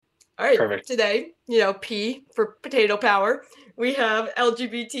All right, Perfect. today, P for potato power. We have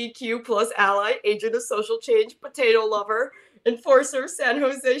LGBTQ plus ally, agent of social change, potato lover, enforcer, San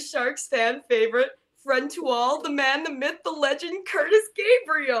Jose Sharks fan favorite, friend to all, the man, the myth, the legend, Kurtis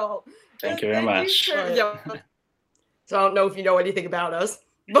Gabriel. Thank you very Thank you, much. Kurtis. So I don't know if you know anything about us,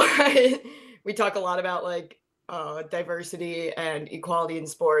 but we talk a lot about diversity and equality in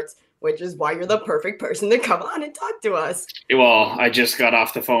sports, which is why you're the perfect person to come on and talk to us. Well, I just got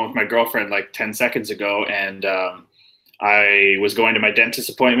off the phone with my girlfriend like 10 seconds ago, and I was going to my dentist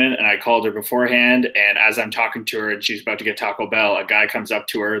appointment, and I called her beforehand. And as I'm talking to her and she's about to get Taco Bell, a guy comes up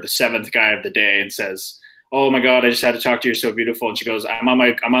to her, the seventh guy of the day, and says, "Oh my God, I just had to talk to you. You're so beautiful." And she goes, I'm on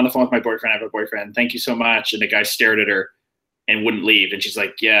the phone with my boyfriend. I have a boyfriend. Thank you so much." And the guy stared at her and wouldn't leave. And she's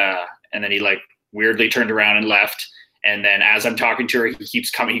like, "Yeah." And then he like weirdly turned around and left. And then as I'm talking to her, he keeps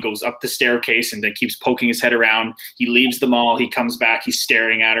coming. He goes up the staircase and then keeps poking his head around. He leaves the mall. He comes back. He's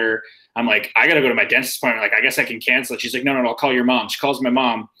staring at her. I'm like, I got to go to my dentist appointment. Like, I guess I can cancel it. She's like, no, I'll call your mom. She calls my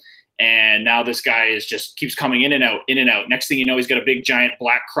mom. And now this guy is just keeps coming in and out, in and out. Next thing you know, he's got a big giant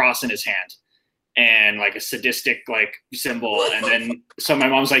black cross in his hand and like a sadistic like symbol. And then so my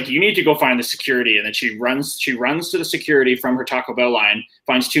mom's like, you need to go find the security. And then she runs to the security from her Taco Bell line,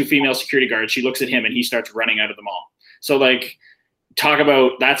 finds two female security guards. She looks at him and he starts running out of the mall. So like, talk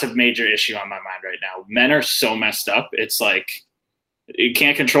about, that's a major issue on my mind right now. Men are so messed up. It's like, you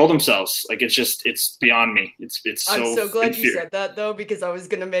can't control themselves. Like, it's beyond me. It's so I'm so glad you said that though, because I was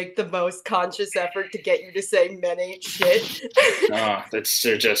going to make the most conscious effort to get you to say men ain't shit.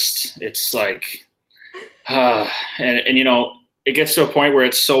 It's like, and you know, it gets to a point where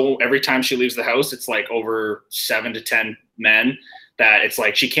it's so, every time she leaves the house, it's like over 7 to 10 men that it's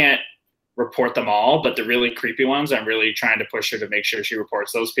like, she can't report them all, but the really creepy ones, I'm really trying to push her to make sure she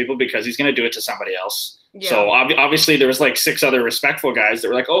reports those people because he's going to do it to somebody else. Yeah. So obviously there was like 6 other respectful guys that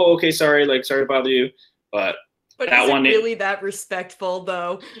were like, "Oh, okay, sorry to bother you." But that one really that respectful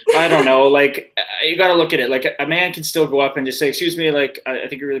though? I don't know. Like, you got to look at it. Like, a man can still go up and just say, "Excuse me, like, I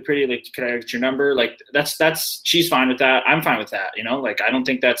think you're really pretty. Like, can I get your number?" Like, that's she's fine with that. I'm fine with that. You know, like, I don't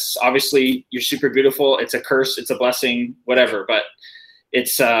think that's, obviously you're super beautiful. It's a curse. It's a blessing, whatever. But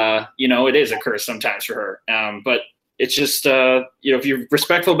it's, it is a curse sometimes for her. But it's just, if you're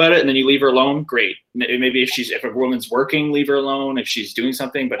respectful about it and then you leave her alone, great. Maybe if a woman's working, leave her alone. If she's doing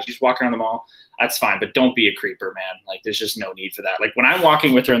something, but if she's walking around the mall, that's fine. But don't be a creeper, man. Like, there's just no need for that. Like, when I'm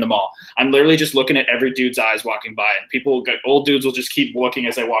walking with her in the mall, I'm literally just looking at every dude's eyes walking by, and old dudes will just keep looking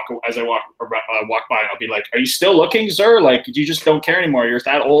as I walk by. And I'll be like, "Are you still looking, sir? Like, you just don't care anymore. You're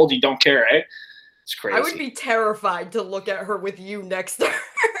that old. You don't care, eh?" It's crazy. I would be terrified to look at her with you next to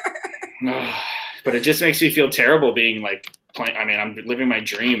her. But it just makes me feel terrible being like, I mean, I'm living my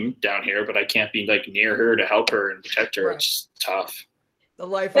dream down here, but I can't be like near her to help her and protect her. Right. It's just tough. The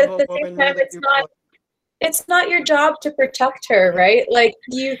life of a woman. Time, it's not your job to protect her, right? Like,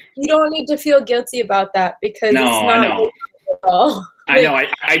 you don't need to feel guilty about that because it's not I know. At all. I know.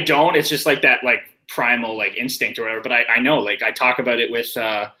 I don't. It's just like that, like primal like instinct or whatever. But I know. Like, I talk about it with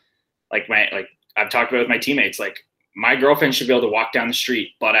I've talked about it with my teammates. Like, my girlfriend should be able to walk down the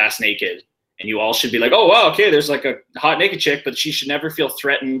street butt ass naked. And you all should be like, "Oh, wow, okay, there's like a hot naked chick," but she should never feel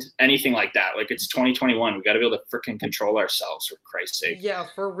threatened, anything like that. Like, it's 2021. We got to be able to freaking control ourselves, for Christ's sake. Yeah,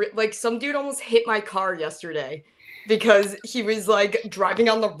 like, some dude almost hit my car yesterday because he was like driving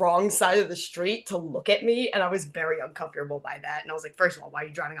on the wrong side of the street to look at me. And I was very uncomfortable by that. And I was like, first of all, why are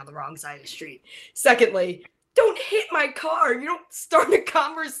you driving on the wrong side of the street? Secondly, don't hit my car. You don't start a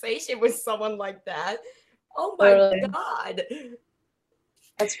conversation with someone like that. Oh my God.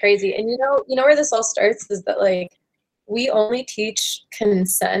 That's crazy. And you know where this all starts is that, like, we only teach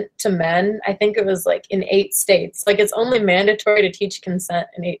consent to men. I think it was like in 8 states. Like, it's only mandatory to teach consent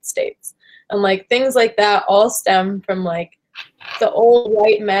in 8 states. And like, things like that all stem from like the old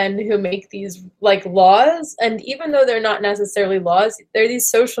white men who make these like laws. And even though they're not necessarily laws, they're these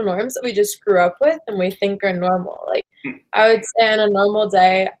social norms that we just grew up with and we think are normal. Like, I would say on a normal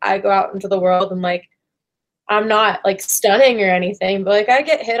day, I go out into the world and like, I'm not like stunning or anything, but like, I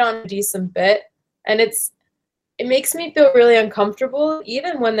get hit on a decent bit, and it makes me feel really uncomfortable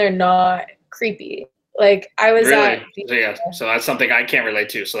even when they're not creepy. Like, I was really? So that's something I can't relate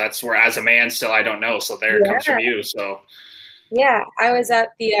to. So that's where, as a man, still I don't know. So there it comes from you. So yeah, I was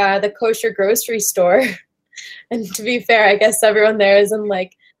at the kosher grocery store, and to be fair, I guess everyone there is in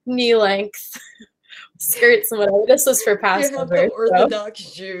like knee length skirts and whatever. This was for Passover. You have the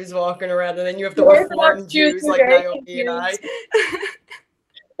Orthodox Jews walking around, and then you have the Reformed Jews like Naomi and I.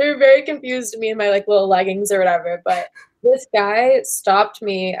 They were very confused, me and my like little leggings or whatever. But this guy stopped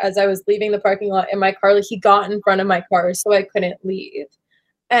me as I was leaving the parking lot in my car. Like, he got in front of my car so I couldn't leave.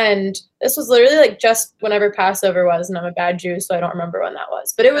 And this was literally like just whenever Passover was, and I'm a bad Jew, so I don't remember when that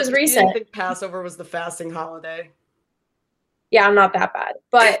was. But it was recent. I didn't think Passover was the fasting holiday. Yeah, I'm not that bad.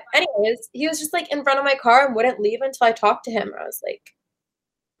 But anyways, he was just like in front of my car and wouldn't leave until I talked to him. I was like,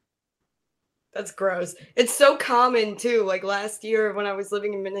 that's gross. It's so common too. Like last year when I was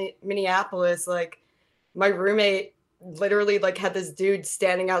living in Minneapolis, like my roommate literally like had this dude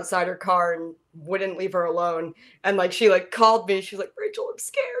standing outside her car and wouldn't leave her alone. And like she like called me. She's like, Rachel, I'm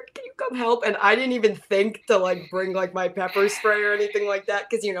scared. Can you come help? And I didn't even think to like bring like my pepper spray or anything like that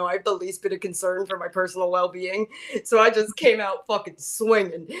because you know I have the least bit of concern for my personal well-being. So I just came out fucking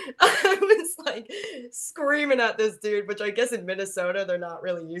swinging. I was like screaming at this dude, which I guess in Minnesota they're not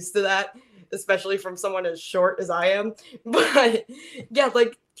really used to that, especially from someone as short as I am. But yeah,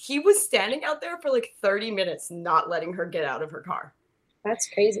 like he was standing out there for like 30 minutes not letting her get out of her car. That's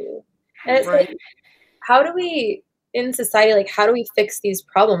crazy. And it's right. Like, how do we, in society, like, how do we fix these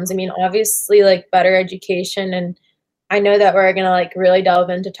problems? I mean, obviously, like, better education, and I know that we're going to, like, really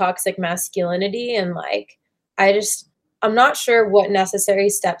delve into toxic masculinity, and, like, I'm not sure what necessary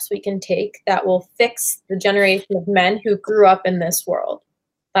steps we can take that will fix the generation of men who grew up in this world.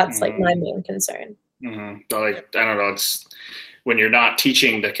 That's, like, my main concern. So, like, I don't know, it's when you're not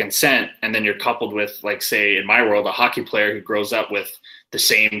teaching the consent and then you're coupled with, like, say, in my world, a hockey player who grows up with the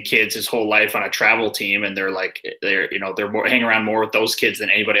same kids his whole life on a travel team, and they're more hang around more with those kids than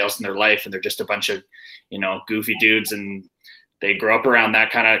anybody else in their life, and they're just a bunch of, you know, goofy dudes, and they grow up around that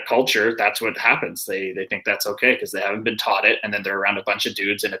kind of culture. That's what happens. They think that's okay because they haven't been taught it, and then they're around a bunch of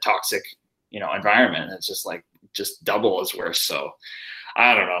dudes in a toxic, you know, environment. It's just double as worse. So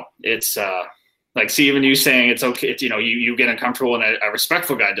I don't know. It's like, see, even you saying it's okay, it's, you know, you get uncomfortable and a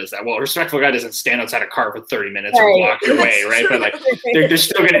respectful guy does that. Well, a respectful guy doesn't stand outside a car for 30 minutes or walk away, right? But like, they're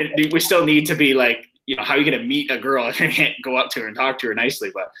still we still need to be like, you know, how are you going to meet a girl if you can't go up to her and talk to her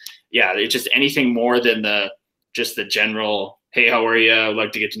nicely? But yeah, it's just anything more than just the general, hey, how are you? I'd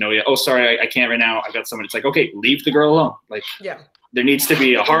like to get to know you. Oh, sorry, I can't right now. I've got someone. It's like, okay, leave the girl alone. Like, yeah. There needs to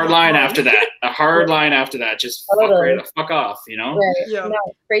be a hard line after that. A hard line after that. Just fuck off, you know? Right. Yeah. No,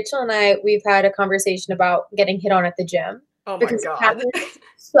 Rachel and I, we've had a conversation about getting hit on at the gym. Oh my God. It happens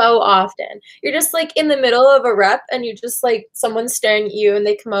so often. You're just like in the middle of a rep and you just like someone's staring at you and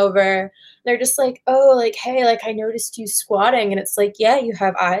they come over and they're just like, oh, like, hey, like I noticed you squatting. And it's like, yeah, you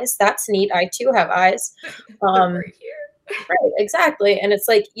have eyes. That's neat. I too have eyes. Right here. Right, exactly. And it's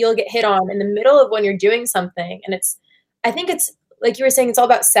like you'll get hit on in the middle of when you're doing something. And I think it's, like you were saying, it's all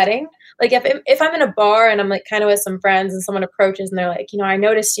about setting. Like if I'm in a bar and I'm like kind of with some friends and someone approaches and they're like, you know, I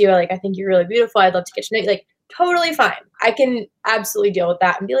noticed you, like, I think you're really beautiful. I'd love to get to know you. Like, totally fine. I can absolutely deal with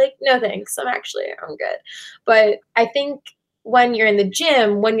that and be like, no, thanks. I'm good. But I think when you're in the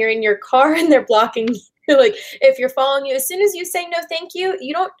gym, when you're in your car and they're blocking you, like if you're following you, as soon as you say no, thank you,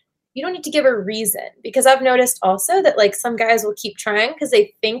 you don't need to give a reason, because I've noticed also that like some guys will keep trying because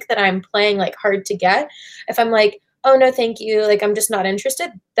they think that I'm playing like hard to get. If I'm like, oh, no, thank you, like, I'm just not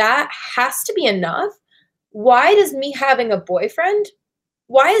interested, that has to be enough. Why does me having a boyfriend,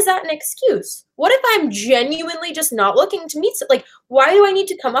 why is that an excuse? What if I'm genuinely just not looking to meet? Like, why do I need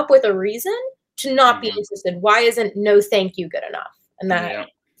to come up with a reason to not be interested? Why isn't no thank you good enough? And that,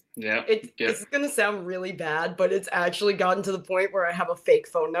 it's going to sound really bad, but it's actually gotten to the point where I have a fake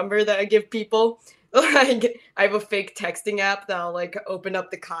phone number that I give people. Like, I have a fake texting app that I'll like open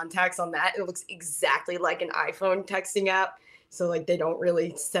up the contacts on that. It looks exactly like an iPhone texting app. So like they don't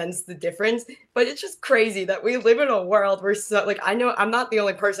really sense the difference. But it's just crazy that we live in a world where so like I know I'm not the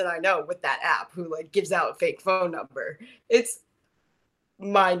only person I know with that app who like gives out a fake phone number. It's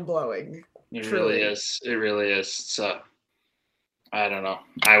mind blowing. It really is. It really is. So I don't know.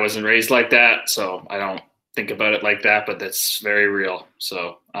 I wasn't raised like that, so I don't think about it like that, but that's very real.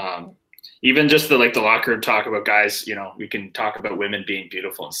 So even just the locker room talk about guys, you know, we can talk about women being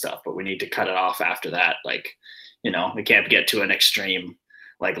beautiful and stuff, but we need to cut it off after that. Like, you know, we can't get to an extreme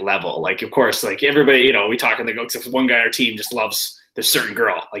like level. Like, of course, like everybody, you know, we talk in the go, except one guy on our team just loves this certain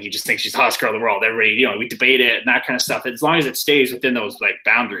girl. Like, he just thinks she's the hottest girl in the world. Everybody, you know, we debate it and that kind of stuff. As long as it stays within those like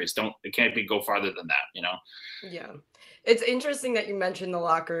boundaries, it can't go farther than that, you know? Yeah. It's interesting that you mentioned the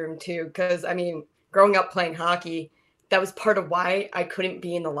locker room too, because I mean, growing up playing hockey, that was part of why I couldn't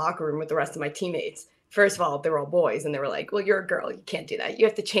be in the locker room with the rest of my teammates. First of all, they were all boys, and they were like, well, you're a girl. You can't do that. You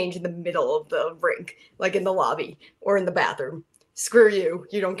have to change in the middle of the rink, like in the lobby or in the bathroom. Screw you.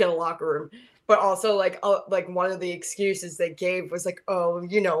 You don't get a locker room. But also, like one of the excuses they gave was like, oh,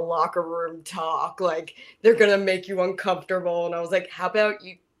 you know, locker room talk. Like, they're going to make you uncomfortable. And I was like, how about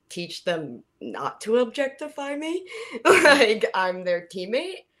you teach them not to objectify me? Like, I'm their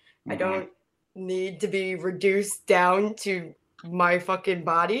teammate. I don't need to be reduced down to my fucking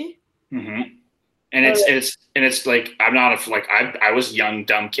body. Mm-hmm. And it's like I was a young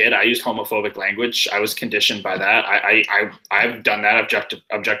dumb kid. I used homophobic language. I was conditioned by that. I've done that.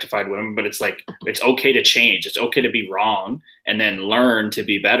 Objectified women, but it's like it's okay to change. It's okay to be wrong and then learn to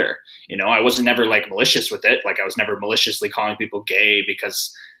be better. You know, I wasn't never like malicious with it. Like I was never maliciously calling people gay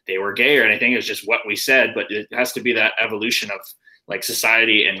because they were gay or anything. It was just what we said. But it has to be that evolution of like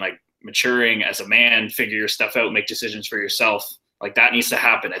society and like maturing as a man, figure your stuff out, make decisions for yourself. Like that needs to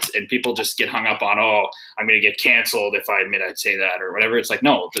happen. And people just get hung up on, oh, I'm going to get canceled if I admit I'd say that or whatever. It's like,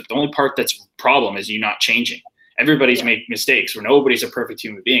 no, the only part that's problem is you not changing. Everybody's made mistakes where nobody's a perfect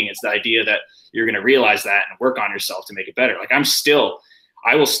human being. It's the idea that you're going to realize that and work on yourself to make it better. Like I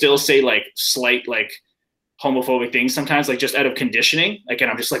will still say like slight, like homophobic things sometimes, like just out of conditioning. Like, and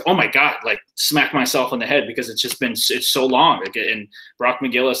I'm just like, oh my God, like smack myself in the head because it's so long. Like, and Brock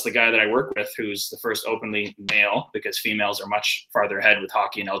McGillis, the guy that I work with, who's the first openly male, because females are much farther ahead with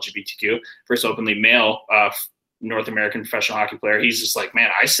hockey and LGBTQ, first openly male North American professional hockey player. He's just like,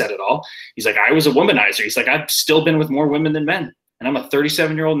 man, I said it all. He's like, I was a womanizer. He's like, I've still been with more women than men. And I'm a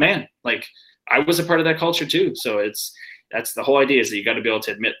 37-year-old man. Like I was a part of that culture too. So that's the whole idea, is that you got to be able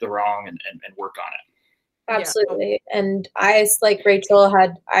to admit the wrong and work on it. Absolutely. Yeah. And I, like Rachel,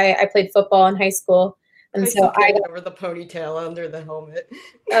 I played football in high school. And so I over the ponytail under the helmet.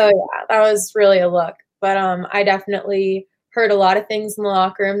 Oh yeah, that was really a look. But I definitely heard a lot of things in the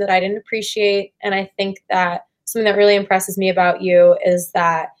locker room that I didn't appreciate. And I think that something that really impresses me about you is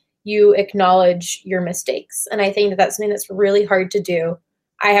that you acknowledge your mistakes. And I think that that's something that's really hard to do.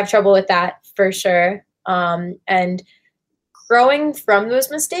 I have trouble with that for sure. And growing from those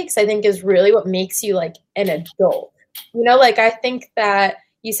mistakes, I think, is really what makes you like an adult. You know, like I think that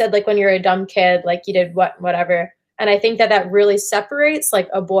you said like when you're a dumb kid, like you did whatever. And I think that that really separates like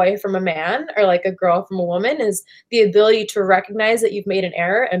a boy from a man or like a girl from a woman, is the ability to recognize that you've made an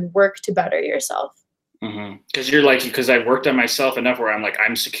error and work to better yourself. Because I worked on myself enough where I'm like,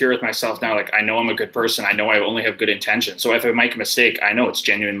 I'm secure with myself now. Like, I know I'm a good person. I know I only have good intentions. So if I make a mistake, I know it's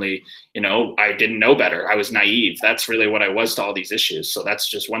genuinely, you know, I didn't know better. I was naive. That's really what I was to all these issues. So that's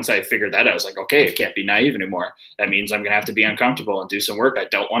just, once I figured that out, I was like, okay, I can't be naive anymore. That means I'm going to have to be uncomfortable and do some work I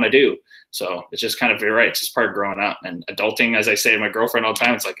don't want to do. So it's just kind of, you're right. It's just part of growing up. And adulting, as I say to my girlfriend all the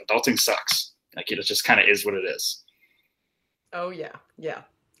time, it's like, adulting sucks. Like, it just kind of is what it is. Oh yeah.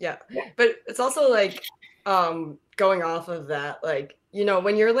 But it's also like, going off of that, like, you know,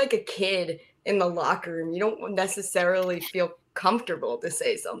 when you're like a kid in the locker room, you don't necessarily feel comfortable to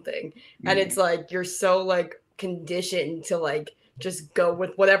say something. And it's like, you're so like conditioned to like just go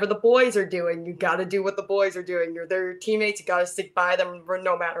with whatever the boys are doing. You got to do what the boys are doing. You're their teammates. You got to stick by them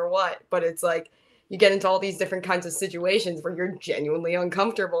no matter what. But it's like, you get into all these different kinds of situations where you're genuinely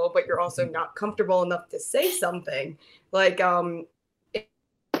uncomfortable, but you're also not comfortable enough to say something. Like,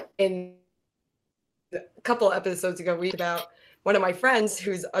 in a couple episodes ago, we talked about one of my friends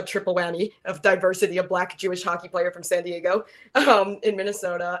who's a triple whammy of diversity, a Black Jewish hockey player from San Diego, in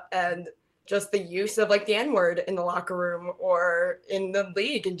Minnesota, and just the use of like the N-word in the locker room or in the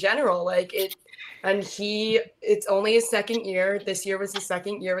league in general. Like it, and it's only his second year. This year was his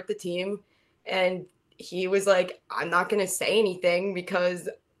second year with the team. And he was like, I'm not going to say anything because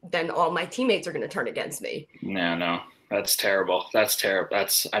then all my teammates are going to turn against me. No. That's terrible.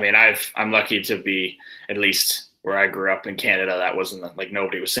 I'm lucky to be, at least where I grew up in Canada, that wasn't like,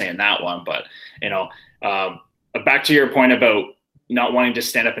 nobody was saying that one. But, you know, back to your point about not wanting to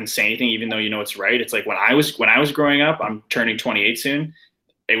stand up and say anything, even though you know it's right. It's like when I was growing up, I'm turning 28 soon.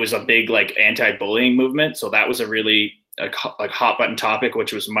 It was a big like anti-bullying movement. So that was a really like hot button topic,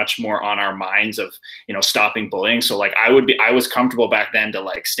 which was much more on our minds of, you know, stopping bullying. So like I was comfortable back then to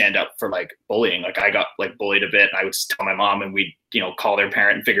like stand up for like bullying. Like I got like bullied a bit and I would tell my mom and we'd, you know, call their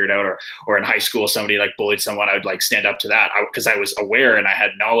parent and figure it out, or in high school, somebody like bullied someone, I would like stand up to that because I was aware and I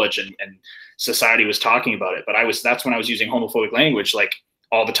had knowledge and society was talking about it. But that's when I was using homophobic language like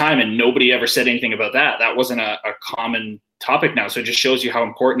all the time, and nobody ever said anything about that. That wasn't a common topic now. So it just shows you how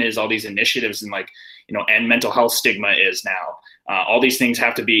important it is, all these initiatives and like, you know, and mental health stigma is now. All these things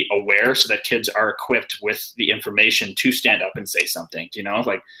have to be aware so that kids are equipped with the information to stand up and say something, you know,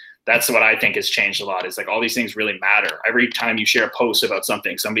 like that's what I think has changed a lot, is like all these things really matter. Every time you share a post about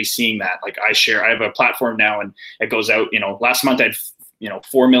something, somebody's seeing that. Like I have a platform now and it goes out, you know, last month I had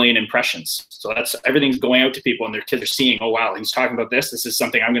 4 million impressions. So that's, everything's going out to people and their kids are seeing, oh, wow, he's talking about this. This is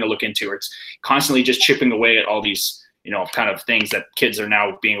something I'm going to look into. Or it's constantly just chipping away at all these, you know, kind of things that kids are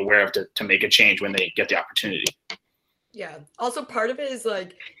now being aware of to make a change when they get the opportunity. Yeah. Also, part of it is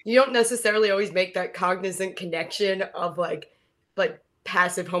like, you don't necessarily always make that cognizant connection of like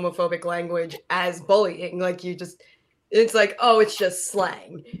passive homophobic language as bullying. Like It's like, oh, it's just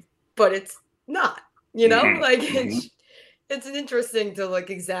slang, but it's not, you know, like it's interesting to like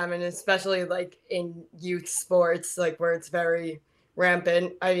examine, especially like in youth sports, like where it's very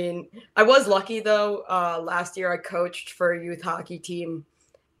rampant. I mean, I was lucky though. Last year I coached for a youth hockey team,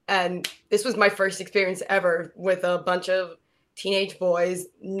 and this was my first experience ever with a bunch of teenage boys.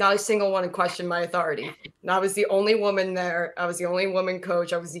 Not a single one questioned my authority. And I was the only woman there. I was the only woman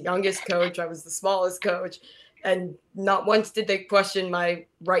coach. I was the youngest coach. I was the smallest coach. And not once did they question my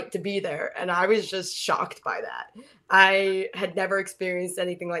right to be there. And I was just shocked by that. I had never experienced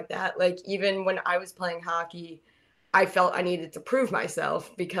anything like that. Like, even when I was playing hockey, I felt I needed to prove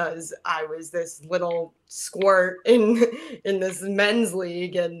myself because I was this little squirt in this men's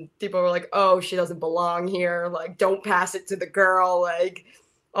league, and people were like, "Oh, she doesn't belong here. Like, don't pass it to the girl." Like,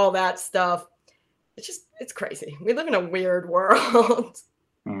 all that stuff. It's crazy. We live in a weird world.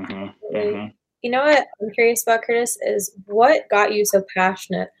 You know what I'm curious about, Kurtis, is what got you so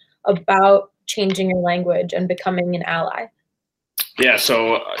passionate about changing your language and becoming an ally? Yeah,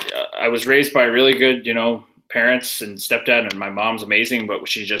 so I was raised by really good, parents and stepdad, and my mom's amazing, but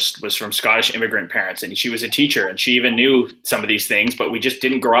she just was from Scottish immigrant parents, and she was a teacher, and she even knew some of these things, but we just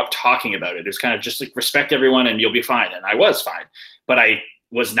didn't grow up talking about it. It was kind of just like, respect everyone and you'll be fine. And I was fine, but I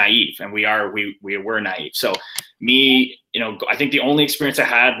was naive, and we were naive. So me, I think the only experience I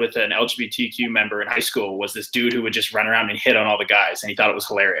had with an LGBTQ member in high school was this dude who would just run around and hit on all the guys, and he thought it was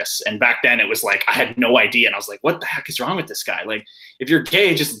hilarious. And back then it was like, I had no idea. And I was like, what the heck is wrong with this guy? Like, if you're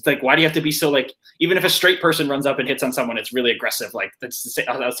gay, just like, why do you have to be so like, even if a straight person runs up and hits on someone, it's really aggressive. Like, that's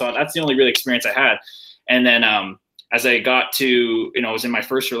the only real experience I had. And then, as I got to, I was in my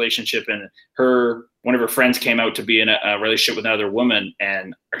first relationship, and one of her friends came out to be in a relationship with another woman,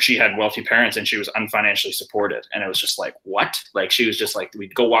 and she had wealthy parents and she was unfinancially supported. And it was just like, what? Like, she was just like,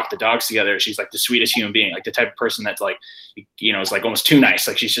 we'd go walk the dogs together. She's like the sweetest human being, like the type of person that's like, is like almost too nice.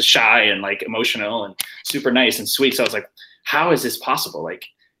 Like, she's just shy and like emotional and super nice and sweet. So I was like, how is this possible? Like,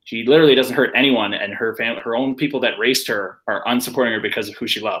 she literally doesn't hurt anyone, and her family, her own people that raised her, are unsupporting her because of who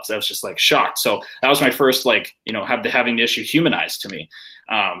she loves. I was just like shocked. So that was my first, like, having the issue humanized to me.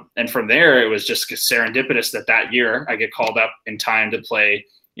 And from there, it was just serendipitous that year I get called up in time to play,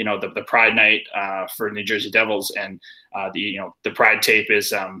 the Pride night for New Jersey Devils, and the Pride tape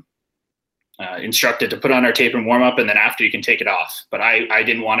is instructed to put on our tape and warm up, and then after you can take it off. But I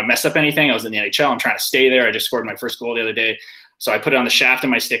didn't want to mess up anything. I was in the NHL. I'm trying to stay there. I just scored my first goal the other day. So I put it on the shaft of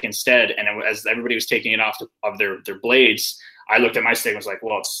my stick instead. And as everybody was taking it off of their blades, I looked at my stick and was like,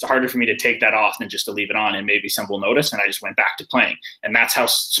 well, it's harder for me to take that off than just to leave it on, and maybe some will notice. And I just went back to playing. And that's how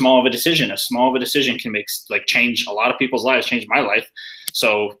small of a decision can make, like, change a lot of people's lives, change my life.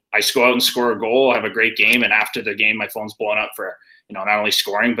 So I go out and score a goal, have a great game. And after the game, my phone's blowing up for, not only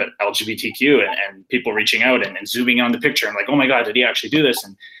scoring, but LGBTQ and people reaching out and zooming on the picture. I'm like, oh my God, did he actually do this?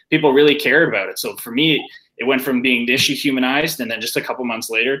 And people really cared about it. So for me, it went from being the issue humanized, and then just a couple months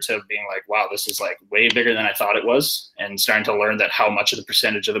later to being like, wow, this is like way bigger than I thought it was, and starting to learn that how much of the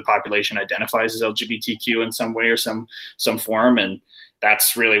percentage of the population identifies as LGBTQ in some way or some form. And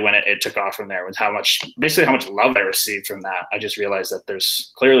that's really when it took off from there, with how much love I received from that. I just realized that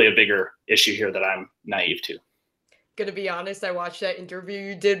there's clearly a bigger issue here that I'm naive to. Gonna be honest, I watched that interview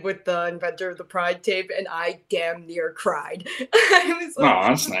you did with the inventor of the Pride tape, and I damn near cried. I was like, oh,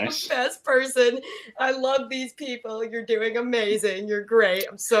 that's nice. The best person. I love these people. You're doing amazing. You're great.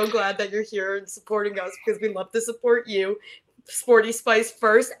 I'm so glad that you're here and supporting us, because we love to support you. Sporty Spice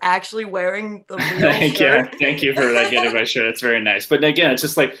first, actually wearing the real shirt. Thank you for that, getting my shirt. It's very nice. But again, it's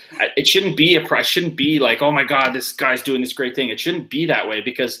just like, it shouldn't be like, oh my God, this guy's doing this great thing. It shouldn't be that way,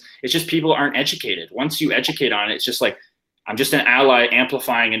 because it's just people aren't educated. Once you educate on it, it's just like, I'm just an ally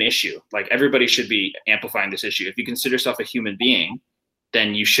amplifying an issue. Like, everybody should be amplifying this issue. If you consider yourself a human being,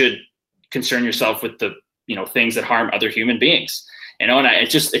 then you should concern yourself with the, things that harm other human beings. And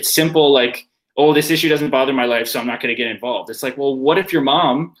it's simple, like, oh, this issue doesn't bother my life, so I'm not going to get involved. It's like, well, what if your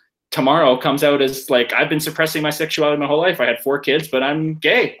mom tomorrow comes out as like, I've been suppressing my sexuality my whole life. I had 4 kids, but I'm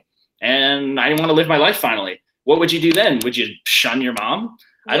gay and I want to live my life finally. What would you do then? Would you shun your mom?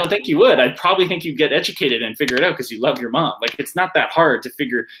 I don't think you would. I'd probably think you'd get educated and figure it out because you love your mom. Like, it's not that hard to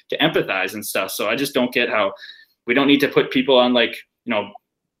empathize and stuff. So I just don't get how we don't need to put people on, like,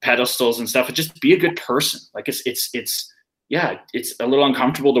 pedestals and stuff. Just be a good person. Like, it's a little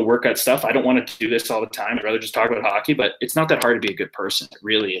uncomfortable to work at stuff. I don't want to do this all the time. I'd rather just talk about hockey, but it's not that hard to be a good person. It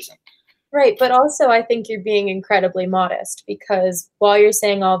really isn't. Right. But also, I think you're being incredibly modest, because while you're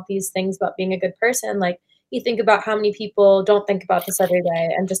saying all of these things about being a good person, like, you think about how many people don't think about this every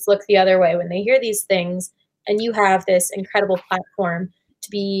day and just look the other way when they hear these things, and you have this incredible platform to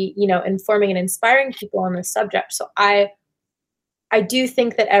be, you know, informing and inspiring people on this subject. So I do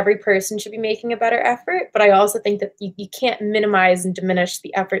think that every person should be making a better effort, but I also think that you can't minimize and diminish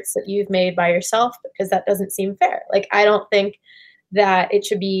the efforts that you've made by yourself, because that doesn't seem fair. Like, I don't think that it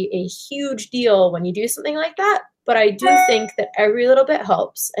should be a huge deal when you do something like that, but I do think that every little bit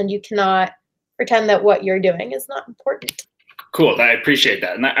helps, and you cannot pretend that what you're doing is not important. Cool. I appreciate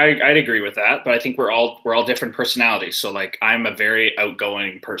that. And I'd agree with that, but I think we're all different personalities. So like, I'm a very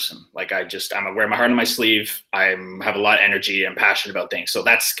outgoing person. Like I wear my heart on my sleeve. I have a lot of energy. I'm passionate about things. So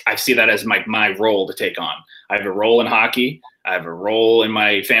I see that as my role to take on. I have a role in hockey. I have a role in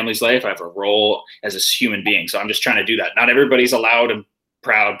my family's life. I have a role as a human being. So I'm just trying to do that. Not everybody's a loud and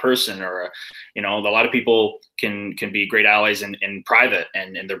proud person, or, you know, a lot of people can be great allies in private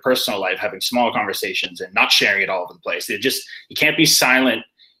and in their personal life, having small conversations and not sharing it all over the place. You can't be silent,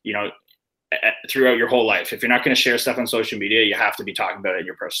 you know, throughout your whole life. If you're not going to share stuff on social media, you have to be talking about it in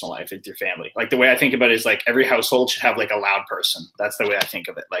your personal life with your family. Like, the way I think about it is like, every household should have like a loud person. That's the way I think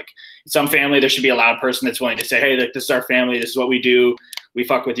of it. Like, in some family, there should be a loud person that's willing to say, hey, like, this is our family. This is what we do. We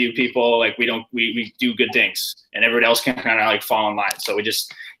fuck with you people. Like, we do good things, and everyone else can kind of like fall in line. So we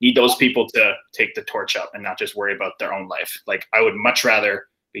just need those people to take the torch up and not just worry about their own life. Like, I would much rather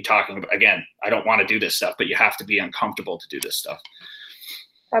be talking about, again, I don't want to do this stuff, but you have to be uncomfortable to do this stuff.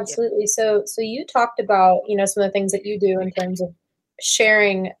 Absolutely. So you talked about, you know, some of the things that you do in terms of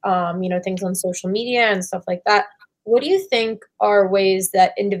sharing, you know, things on social media and stuff like that. What do you think are ways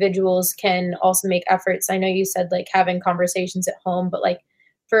that individuals can also make efforts? I know you said like having conversations at home, but like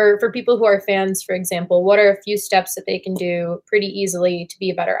for people who are fans, for example, what are a few steps that they can do pretty easily to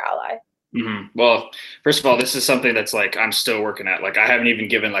be a better ally? Mm-hmm. Well, first of all, this is something that's like, I'm still working at. Like, I haven't even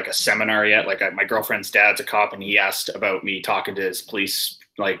given like a seminar yet. Like, my girlfriend's dad's a cop, and he asked about me talking to his police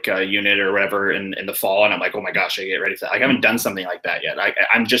unit or whatever in the fall, and I'm like, oh my gosh, I get ready for that. Like, I haven't done something like that yet.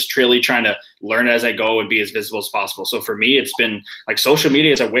 I'm just truly trying to learn as I go and be as visible as possible. So for me, it's been like, social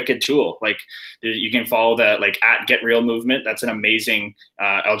media is a wicked tool. Like, you can follow that, like, at Get Real movement. That's an amazing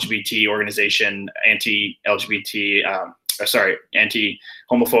LGBT organization,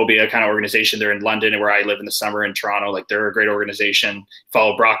 anti-homophobia kind of organization. They're in London, where I live in the summer, in Toronto. Like, they're a great organization.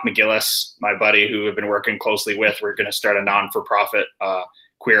 Follow Brock McGillis, my buddy, who I've been working closely with. We're going to start a non-for-profit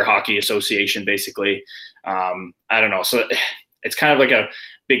queer hockey association, basically. I don't know. So it's kind of like a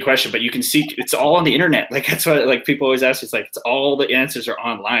big question, but you can see it's all on the internet. Like, that's what, like, people always ask. It's like, it's all the answers are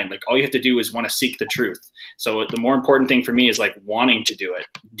online. Like, all you have to do is want to seek the truth. So the more important thing for me is like wanting to do it.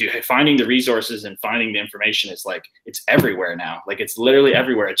 Finding the resources and finding the information is like, it's everywhere now. Like, it's literally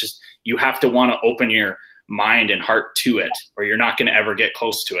everywhere. It's just, you have to want to open your mind and heart to it, or you're not going to ever get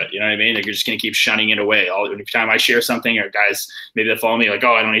close to it. You know what I mean? Like, you're just going to keep shunning it away. Every time I share something, or guys maybe they follow me like,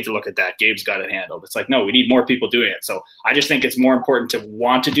 oh, I don't need to look at that, Gabe's got it handled. It's like, no, we need more people doing it. So I just think it's more important to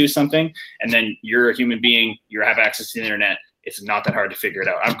want to do something, and then you're a human being, you have access to the internet. It's not that hard to figure it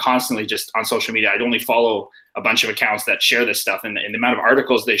out. I'm constantly just on social media. I'd only follow a bunch of accounts that share this stuff, and the amount of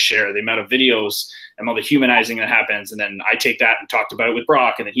articles they share, the amount of videos, and all the humanizing that happens. And then I take that and talked about it with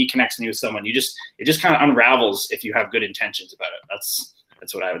Brock, and then he connects me with someone. It just kind of unravels if you have good intentions about it. That's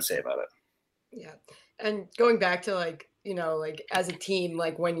what I would say about it. Yeah. And going back to like, you know, like as a team,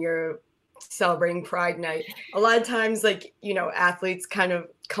 like when you're celebrating Pride Night, a lot of times, like, you know, athletes kind of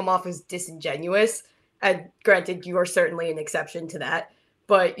come off as disingenuous. And granted, you are certainly an exception to that.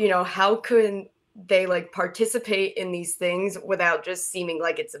 But, you know, how can they like participate in these things without just seeming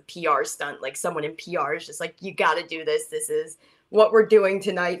like it's a PR stunt? Like, someone in PR is just like, you got to do this. This is what we're doing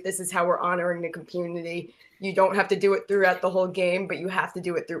tonight. This is how we're honoring the community. You don't have to do it throughout the whole game, but you have to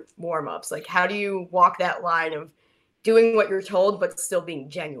do it through warm-ups. Like, how do you walk that line of doing what you're told, but still being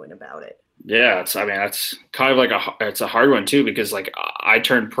genuine about it? Yeah, that's kind of like it's a hard one too, because like I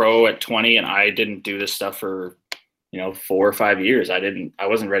turned pro at 20, and I didn't do this stuff for, you know, 4 or 5 years. I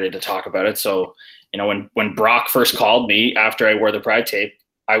wasn't ready to talk about it. So, you know, when Brock first called me after I wore the Pride tape,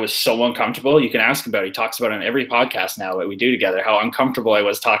 I was so uncomfortable. You can ask him about it. He talks about it on every podcast now that we do together, how uncomfortable I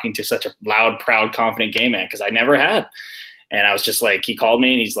was talking to such a loud, proud, confident gay man, because I never had. And I was just like, he called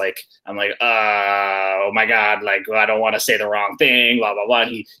me and he's like, I'm like, oh my God, like, I don't want to say the wrong thing, blah, blah, blah.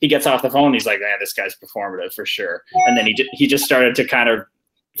 And he gets off the phone. He's like, man, this guy's performative for sure. And then he just started to kind of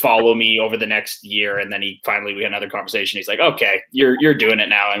follow me over the next year. And then we had another conversation. He's like, okay, you're doing it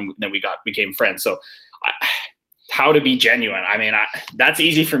now. And then we became friends. So how to be genuine. I mean, that's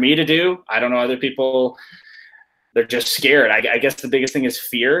easy for me to do. I don't know other people, they're just scared. I guess the biggest thing is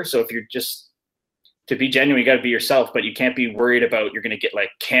fear. So if you're just, to be genuine, you got to be yourself, but you can't be worried about you're going to get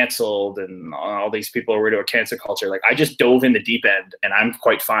like canceled, and all these people are worried about cancel culture. Like, I just dove in the deep end, and I'm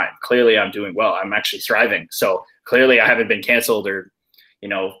quite fine. Clearly I'm doing well. I'm actually thriving. So clearly I haven't been canceled or,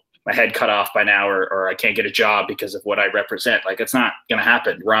 my head cut off by now, or I can't get a job because of what I represent. Like, it's not going to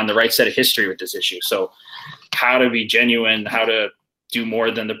happen. We're on the right side of history with this issue. So how to be genuine, how to do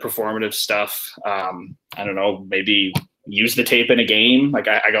more than the performative stuff. I don't know, maybe use the tape in a game. Like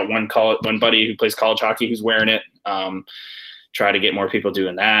I got one buddy who plays college hockey who's wearing it. Try to get more people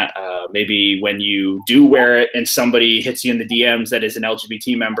doing that. Maybe when you do wear it and somebody hits you in the DMs that is an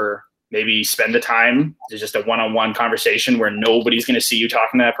LGBT member, maybe spend the time. There's just a one-on-one conversation where nobody's going to see you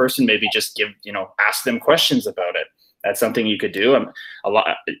talking to that person. Maybe just ask them questions about it. That's something you could do.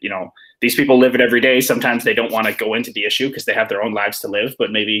 These people live it every day. Sometimes they don't want to go into the issue because they have their own lives to live,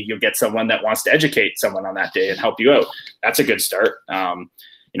 but maybe you'll get someone that wants to educate someone on that day and help you out. That's a good start.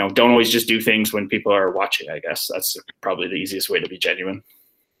 Don't always just do things when people are watching, I guess. That's probably the easiest way to be genuine.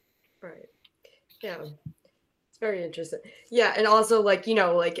 Right. Yeah. It's very interesting. Yeah. And also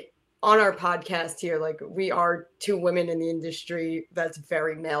on our podcast here, we are two women in the industry that's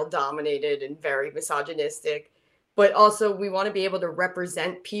very male dominated and very misogynistic, but also we want to be able to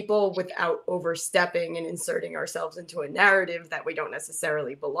represent people without overstepping and inserting ourselves into a narrative that we don't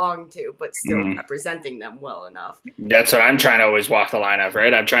necessarily belong to, but still representing them well enough. That's what I'm trying to always walk the line of,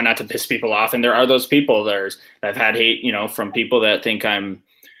 right? I'm trying not to piss people off. And there are those people I've had hate, from people that think I'm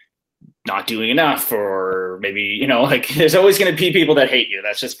not doing enough, or maybe, there's always going to be people that hate you.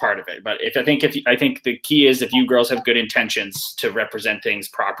 That's just part of it. But I think the key is if you girls have good intentions to represent things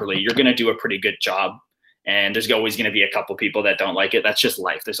properly, you're going to do a pretty good job. And there's always going to be a couple people that don't like it. That's just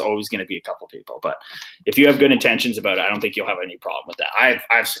life. There's always going to be a couple people. But if you have good intentions about it, I don't think you'll have any problem with that.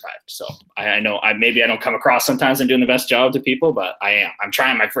 I've survived. So I know maybe I don't come across sometimes I'm doing the best job to people, but I'm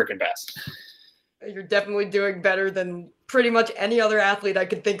trying my freaking best. You're definitely doing better than pretty much any other athlete I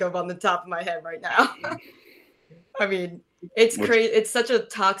could think of on the top of my head right now. I mean, it's crazy. It's such a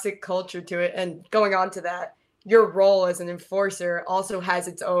toxic culture to it. And going on to that, your role as an enforcer also has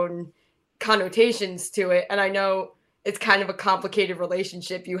its own connotations to it. And I know it's kind of a complicated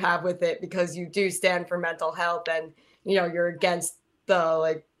relationship you have with it because you do stand for mental health and, you're against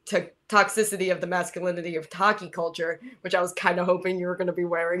the toxicity of the masculinity of hockey culture, which I was kind of hoping you were going to be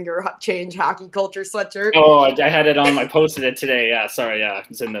wearing your change hockey culture sweatshirt. Oh, I had it on. I posted it today. Yeah, sorry. Yeah,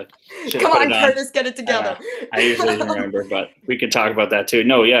 it's in the. Come on, Kurtis, get it together. I usually remember, but we can talk about that too.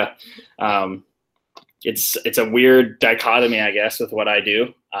 No, yeah, it's a weird dichotomy, I guess, with what I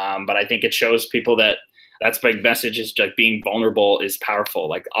do. But I think it shows people that's big message is like being vulnerable is powerful.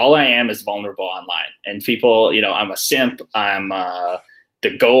 Like all I am is vulnerable online, and people, I'm a simp. I'm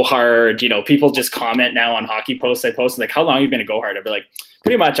the go hard, people just comment now on hockey posts I post, like, how long have you been a go hard? I'd be like,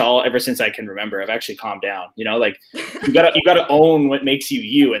 pretty much ever since I can remember. I've actually calmed down, you gotta own what makes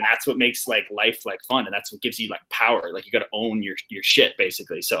you, and that's what makes life fun, and that's what gives you power. You gotta own your shit,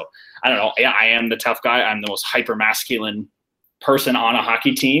 basically. So I don't know. Yeah, I am the tough guy. I'm the most hyper masculine person on a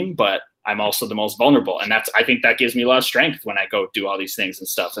hockey team, but I'm also the most vulnerable. And I think that gives me a lot of strength when I go do all these things and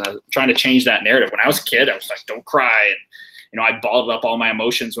stuff. And I'm trying to change that narrative. When I was a kid, I was like, don't cry. And, I balled up all my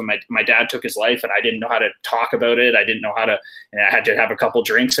emotions when my dad took his life, and I didn't know how to talk about it. I didn't know how to, and I had to have a couple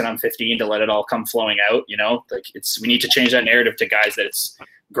drinks, and I'm 15 to let it all come flowing out. We need to change that narrative to guys that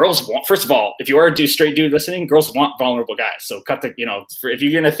girls want. First of all, if you are a straight dude listening, girls want vulnerable guys. So cut the, if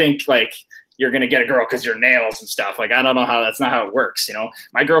you're going to think you're going to get a girl because your nails and stuff. I don't know that's not how it works.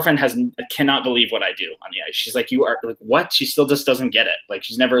 My girlfriend cannot believe what I do on the ice. She's like, you are what? She still just doesn't get it.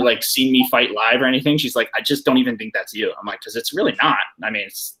 She's never seen me fight live or anything. She's like, I just don't even think that's you. I'm like, cause it's really not. I mean,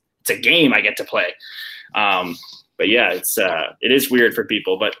 it's a game I get to play. But yeah, it is weird for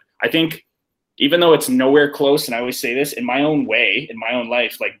people, but I think even though it's nowhere close, and I always say this in my own way, in my own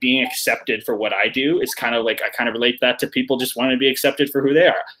life, being accepted for what I do is kind of I kind of relate that to people just wanting to be accepted for who they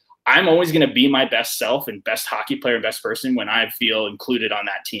are. I'm always going to be my best self and best hockey player and best person when I feel included on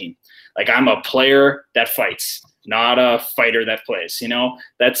that team. I'm a player that fights, not a fighter that plays.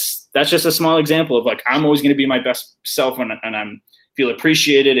 That's just a small example of I'm always going to be my best self and I'm feel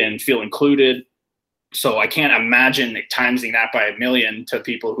appreciated and feel included. So I can't imagine timesing that by a million to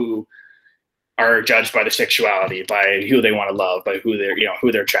people who are judged by their sexuality, by who they want to love, by who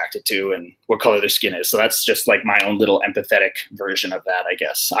they're attracted to and what color their skin is. So that's just my own little empathetic version of that, I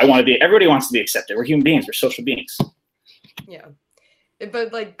guess. Everybody wants to be accepted. We're human beings. We're social beings. Yeah.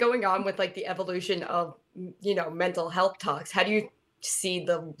 But going on with the evolution of, mental health talks, how do you see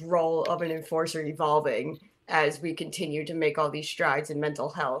the role of an enforcer evolving as we continue to make all these strides in mental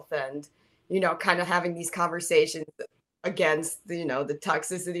health and, kind of having these conversations against the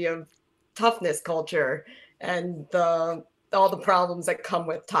toxicity of toughness culture and all the problems that come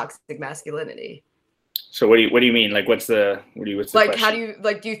with toxic masculinity? So what do you mean? What's the question? How do you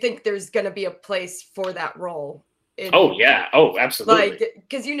do you think there's going to be a place for that role Oh yeah. Oh, absolutely. Like,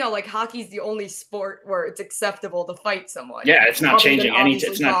 because like hockey's the only sport where it's acceptable to fight someone. Yeah, it's not changing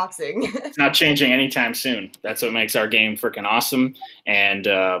it's not boxing. It's not changing anytime soon. That's what makes our game freaking awesome. And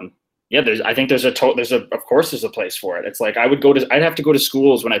yeah, I think there's a of course there's a place for it. It's like I'd have to go to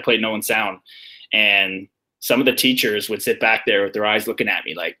schools when I played No and Sound, and some of the teachers would sit back there with their eyes looking at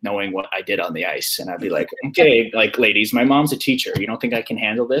me, like knowing what I did on the ice. And I'd be like, okay, like, ladies, my mom's a teacher. You don't think I can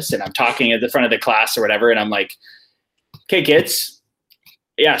handle this? And I'm talking at the front of the class or whatever. And I'm like, okay, kids.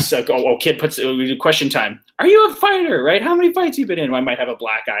 Yes. Kid puts question time. Are you a fighter, right? How many fights you been in? Well, I might have a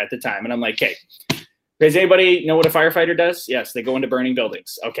black eye at the time. And I'm like, okay, does anybody know what a firefighter does? Yes. They go into burning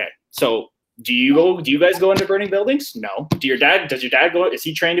buildings. Okay. So do you guys go into burning buildings? No. Does your dad go? Is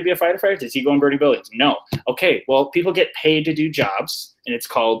he trained to be a firefighter? Does he go in burning buildings? No. Okay. Well, people get paid to do jobs, and it's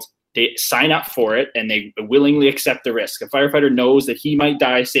called, they sign up for it and they willingly accept the risk. A firefighter knows that he might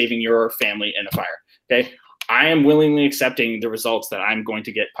die saving your family in a fire. Okay. I am willingly accepting the results that I'm going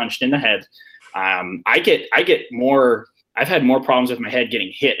to get punched in the head. I've had more problems with my head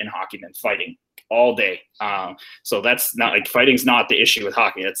getting hit in hockey than fighting all day. So that's not like, fighting's not the issue with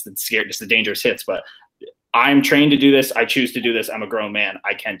hockey. It's the dangerous hits, but I'm trained to do this. I choose to do this. I'm a grown man.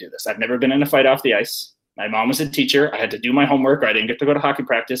 I can do this. I've never been in a fight off the ice. My mom was a teacher. I had to do my homework, or I didn't get to go to hockey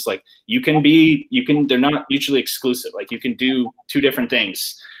practice. Like they're not mutually exclusive. Like you can do two different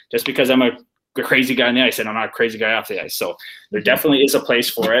things. Just because I'm a crazy guy on the ice and I'm not a crazy guy off the ice. So there definitely is a place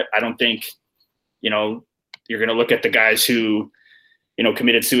for it. I don't think, you're going to look at the guys who,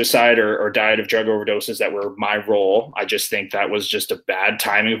 committed suicide or died of drug overdoses that were my role. I just think that was just a bad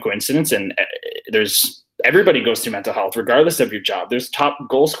timing of coincidence. And everybody goes through mental health, regardless of your job. There's top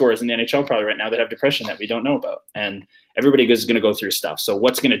goal scorers in the NHL probably right now that have depression that we don't know about. And everybody is going to go through stuff. So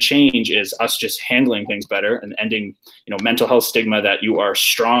what's going to change is us just handling things better and ending, mental health stigma that you are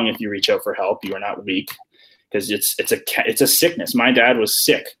strong if you reach out for help. You are not weak, because it's a sickness. My dad was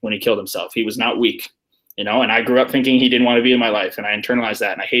sick when he killed himself. He was not weak. And I grew up thinking he didn't want to be in my life, and I internalized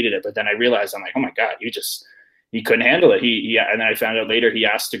that and I hated it. But then I realized, I'm like, oh my God, he couldn't handle it. And then I found out later he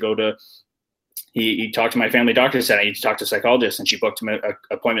asked to go to, he talked to my family doctor, said I need to talk to a psychologist, and she booked him an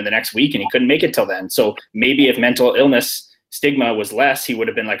appointment the next week, and he couldn't make it till then. So maybe if mental illness stigma was less, he would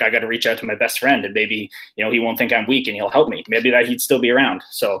have been like, I got to reach out to my best friend, and maybe, he won't think I'm weak and he'll help me. Maybe that he'd still be around.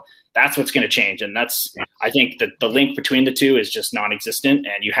 So that's what's going to change. And I think that the link between the two is just non-existent,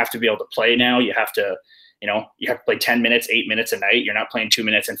 and you have to be able to play now. You have to play 10 minutes, 8 minutes a night. You're not playing 2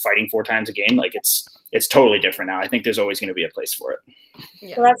 minutes and fighting 4 times a game. Like it's totally different now. I think there's always going to be a place for it.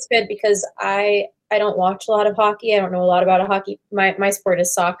 Yeah. Well, that's good, because I don't watch a lot of hockey. I don't know a lot about hockey. My sport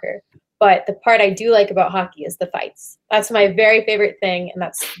is soccer. But the part I do like about hockey is the fights. That's my very favorite thing, and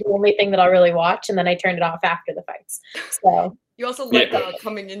that's the only thing that I'll really watch, and then I turn it off after the fights. So you also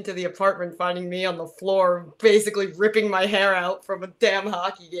coming into the apartment, finding me on the floor, basically ripping my hair out from a damn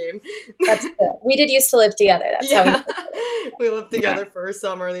hockey game. That's good. We did used to live together. That's how we lived together for a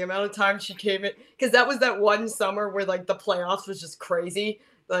summer. The amount of time she came in, because that was that one summer where like the playoffs was just crazy.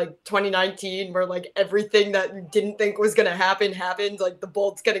 Like 2019, where like everything that you didn't think was gonna happen happened, like the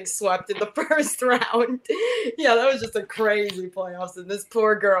Bolts getting swept in the first round. Yeah, that was just a crazy playoffs, and this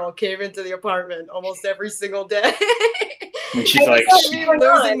poor girl came into the apartment almost every single day. And she's like,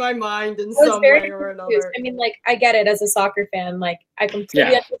 losing my mind in some way or another. Confused. I mean, like, I get it as a soccer fan. Like, I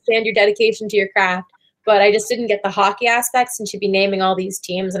completely understand your dedication to your craft, but I just didn't get the hockey aspects, and she'd be naming all these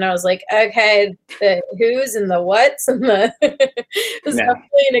teams, and I was like, okay, the who's and the what's and the it was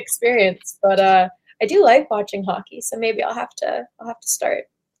definitely an experience. But I do like watching hockey, so maybe I'll have to start.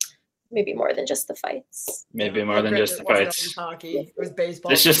 Maybe more than just the fights. Maybe more than just the fights. Hockey. It was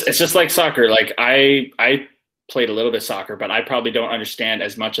baseball. It's just like soccer. Like I played a little bit of soccer, but I probably don't understand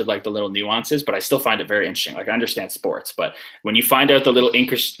as much of like the little nuances, but I still find it very interesting. Like I understand sports, but when you find out the little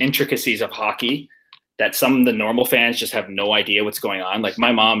intricacies of hockey that some of the normal fans just have no idea what's going on. Like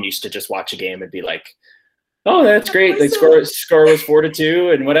my mom used to just watch a game and be like, oh, that's great. Like score was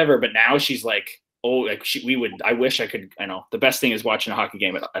 4-2 and whatever. But now she's like, oh, like I wish I could, the best thing is watching a hockey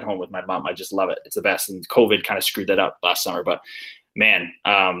game at home with my mom. I just love it. It's the best. And COVID kind of screwed that up last summer, but man,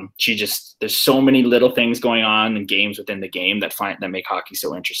 there's so many little things going on in games within the game that make hockey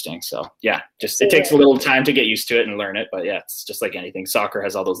so interesting. So yeah, it takes a little time to get used to it and learn it, but yeah, it's just like anything. Soccer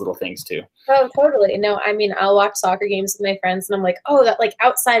has all those little things too. Oh, totally. No, I mean, I'll watch soccer games with my friends and I'm like, oh, that like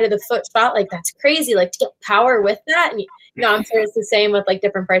outside of the foot shot, like that's crazy. Like to get power with that. And I'm sure it's the same with like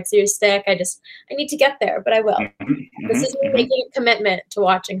different parts of your stick. I need to get there, but I will. This is me making a commitment to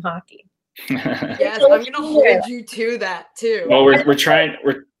watching hockey. Yes, I'm gonna hold you to that too. Well, we're trying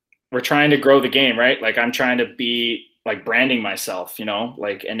to grow the game, right? Like I'm trying to be like branding myself,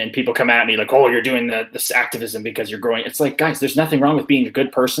 like, and then people come at me like, oh, you're doing this activism because you're growing. It's like, guys, there's nothing wrong with being a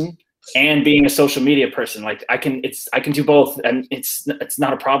good person and being a social media person. Like I can do both, and it's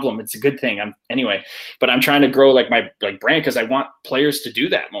not a problem. It's a good thing. But I'm trying to grow like my brand, because I want players to do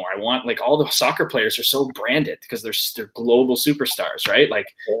that more. I want, like, all the soccer players are so branded because they're global superstars, right? Like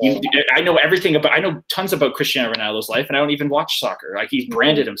I know tons about Cristiano Ronaldo's life, and I don't even watch soccer. Like, he's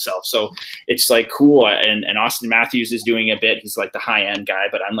branded himself. So it's like cool. And Austin Matthews is doing a bit. He's like the high end guy,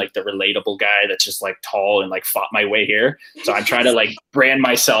 but I'm like the relatable guy that's just like tall and like fought my way here. So I'm trying to like brand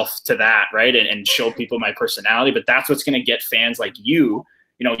myself to that, right? And show people my personality. But that's what's going to get fans like you.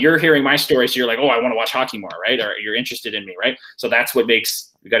 You're hearing my story, so you're like, oh, I want to watch hockey more, right? Or you're interested in me, right? So that's what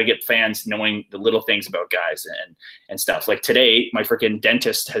makes, we got to get fans knowing the little things about guys and stuff. Like today, my freaking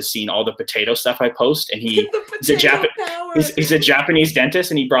dentist has seen all the potato stuff I post, and he's a Japanese dentist,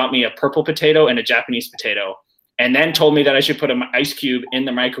 and he brought me a purple potato and a Japanese potato, and then told me that I should put an ice cube in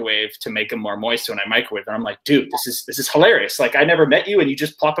the microwave to make them more moist when I microwave. And I'm like, dude, this is hilarious. Like, I never met you, and you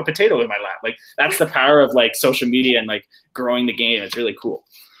just plop a potato in my lap. Like, that's the power of like social media and like growing the game. It's really cool.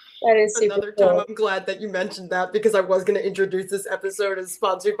 That is super Another cool. time, I'm glad that you mentioned that, because I was going to introduce this episode as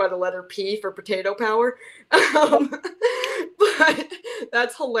sponsored by the letter P for potato power. But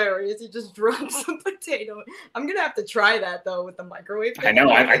that's hilarious. You just dropped some potato. I'm going to have to try that, though, with the microwave thing. I know.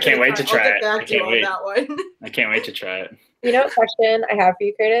 I can't wait to try it. I can't wait. That one. I can't wait to try it. What question I have for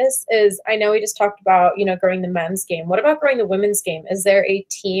you, Kurtis, is I know we just talked about, growing the men's game. What about growing the women's game? Is there a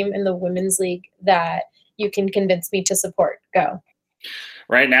team in the women's league that you can convince me to support? Go.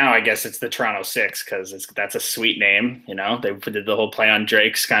 Right now, I guess it's the Toronto Six, because that's a sweet name. They did the whole play on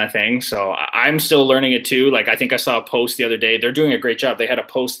Drake's kind of thing. So I'm still learning it too. Like, I think I saw a post the other day. They're doing a great job. They had a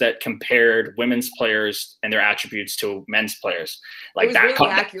post that compared women's players and their attributes to men's players. Like, it was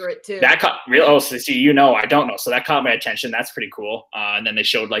really accurate too. I don't know. So that caught my attention. That's pretty cool. And then they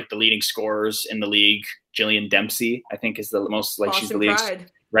showed like the leading scorers in the league. Jillian Dempsey, I think, is the most, like, Boston she's the leading.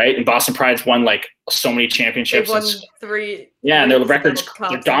 Pride. Right, and Boston Pride's won like so many championships. They've won three. Yeah, and their records,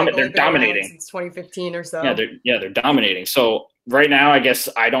 they're dominating since 2015 or so. They're dominating. So right now, I guess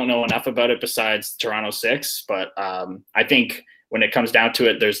I don't know enough about it besides Toronto Six, but I think when it comes down to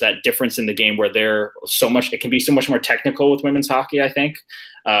it, there's that difference in the game where it can be so much more technical with women's hockey. I think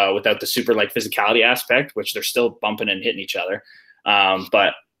without the super like physicality aspect, which they're still bumping and hitting each other,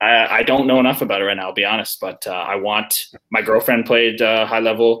 but. I don't know enough about it right now, I'll be honest, but my girlfriend played high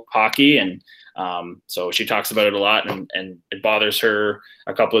level hockey, and so she talks about it a lot, and it bothers her,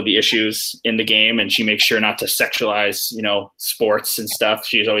 a couple of the issues in the game, and she makes sure not to sexualize, sports and stuff.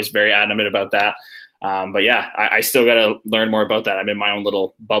 She's always very adamant about that. But yeah, I still got to learn more about that. I'm in my own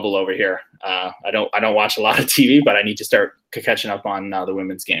little bubble over here. I don't watch a lot of TV, but I need to start catching up on the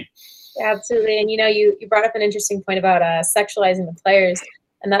women's game. Yeah, absolutely. And you brought up an interesting point about sexualizing the players.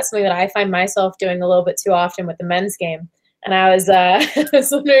 And that's something that I find myself doing a little bit too often with the men's game. And I was, I was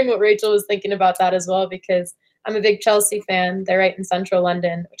wondering what Rachel was thinking about that as well, because I'm a big Chelsea fan. They're right in central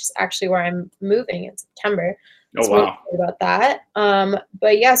London, which is actually where I'm moving in September. Oh, so wow. About that.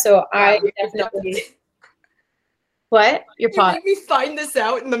 But yeah, so I definitely. What? Your pot? You made me find this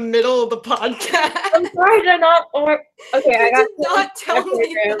out in the middle of the podcast. I'm sorry, did I not? Okay, I got. Did not tell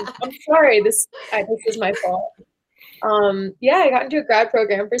me that. I'm sorry. This is my fault. I got into a grad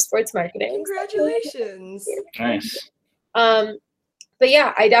program for sports marketing. Congratulations. Nice. But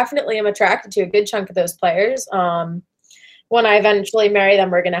yeah, I definitely am attracted to a good chunk of those players. When I eventually marry them,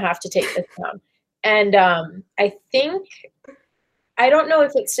 we're going to have to take this down. And I think, I don't know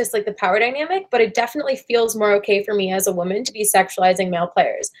if it's just like the power dynamic, but it definitely feels more okay for me as a woman to be sexualizing male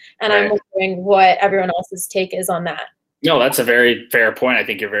players. And right. I'm wondering what everyone else's take is on that. No, that's a very fair point. I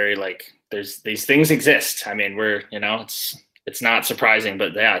think you're very these things exist. I mean, it's not surprising,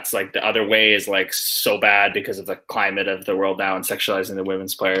 but yeah, it's like the other way is like so bad because of the climate of the world now and sexualizing the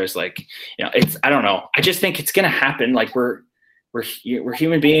women's players. Like, I don't know. I just think it's going to happen. Like we're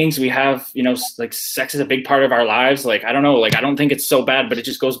human beings. We have, like sex is a big part of our lives. Like, I don't know, like, I don't think it's so bad, but it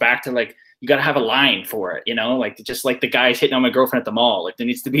just goes back to like, you got to have a line for it, like just like the guys hitting on my girlfriend at the mall. Like there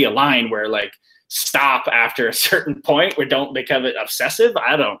needs to be a line where like, stop after a certain point where don't become it obsessive.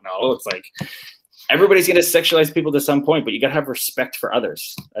 I don't know. It's like everybody's going to sexualize people to some point, but you got to have respect for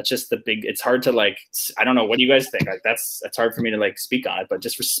others. That's just it's hard to like, I don't know. What do you guys think? Like that's hard for me to like speak on it, but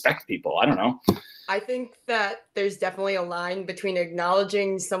just respect people. I don't know. I think that there's definitely a line between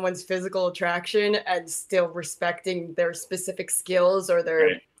acknowledging someone's physical attraction and still respecting their specific skills or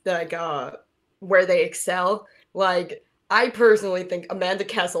their where they excel. Like, I personally think Amanda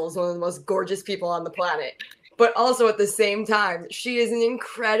Kessel is one of the most gorgeous people on the planet. but also at the same time, she is an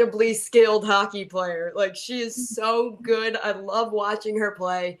incredibly skilled hockey player. Like, she is so good. I love watching her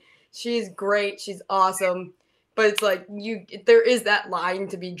play. She's great. She's awesome. But it's like there is that line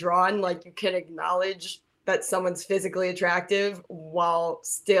to be drawn. Like, you can acknowledge that someone's physically attractive while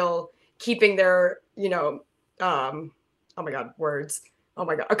still keeping their, oh my God, words. Oh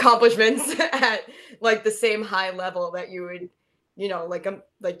my God, accomplishments at like the same high level that you would,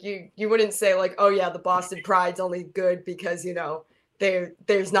 you wouldn't say like, oh yeah, the Boston Pride's only good because,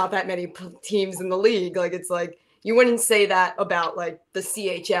 there's not that many teams in the league. Like, it's like, you wouldn't say that about like the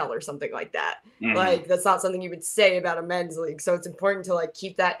CHL or something like that. Mm-hmm. Like, that's not something you would say about a men's league. So it's important to like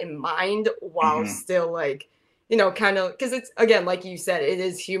keep that in mind while still like, kind of, because it's, again, like you said, it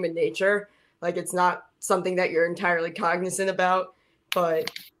is human nature. Like, it's not something that you're entirely cognizant about.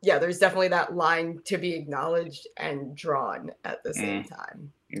 But yeah, there's definitely that line to be acknowledged and drawn at the same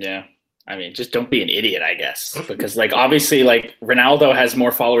time. Yeah. I mean, just don't be an idiot, I guess, because like, obviously like Ronaldo has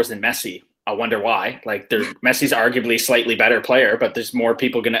more followers than Messi. I wonder why. Like, Messi's arguably a slightly better player, but there's more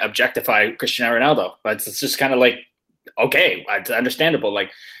people going to objectify Cristiano Ronaldo. But it's just kind of like, okay, it's understandable.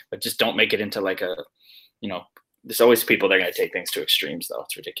 Like, but just don't make it into like a, there's always people that are going to take things to extremes though.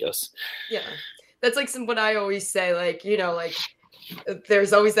 It's ridiculous. Yeah. That's like what I always say, like, like,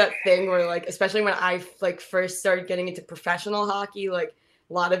 there's always that thing where like, especially when I like first started getting into professional hockey, like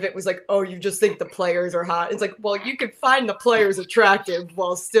a lot of it was like, oh, you just think the players are hot. It's like, well, you could find the players attractive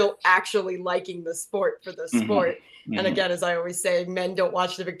while still actually liking the sport for the sport. And again, as I always say, men don't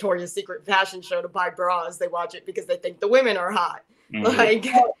watch the Victoria's Secret fashion show to buy bras. They watch it because they think the women are hot. Like,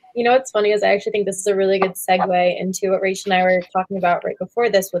 what's funny is I actually think this is a really good segue into what Rachel and I were talking about right before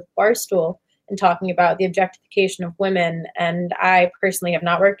this with Barstool, and talking about the objectification of women. And I personally have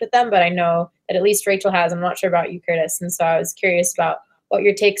not worked with them, but I know that at least Rachel has. I'm not sure about you, Kurtis. And so I was curious about what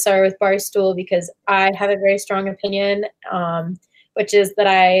your takes are with Barstool, because I have a very strong opinion, which is that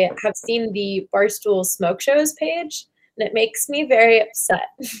I have seen the Barstool Smoke Shows page, and it makes me very upset.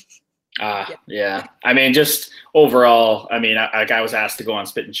 Yeah. I mean, just overall, I mean, I was asked to go on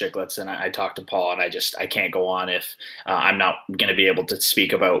Spit and Chicklets, and I talked to Paul, and I can't go on if I'm not going to be able to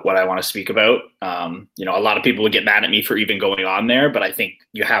speak about what I want to speak about. A lot of people would get mad at me for even going on there, but I think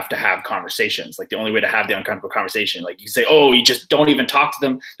you have to have conversations. Like, the only way to have the uncomfortable conversation, like, you say, oh, you just don't even talk to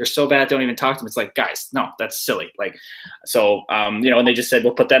them. They're so bad. Don't even talk to them. It's like, guys, no, that's silly. Like, so, and they just said,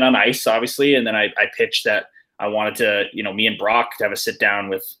 we'll put that on ice, obviously. And then I pitched that I wanted to, me and Brock to have a sit down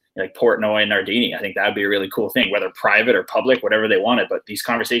with, like, Portnoy and Nardini. I think that would be a really cool thing, whether private or public, whatever they wanted. But these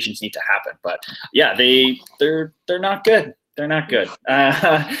conversations need to happen. But yeah, they're not good. They're not good.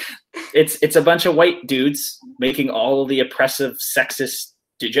 It's a bunch of white dudes making all the oppressive, sexist,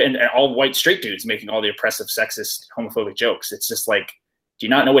 and all white straight dudes making all the oppressive, sexist, homophobic jokes. It's just like, do you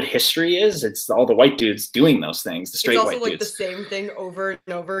not know what history is? It's all the white dudes doing those things, the straight white dudes. It's also like the same thing over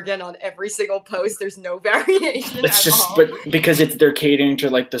and over again on every single post. There's no variation. It's just, but because they're catering to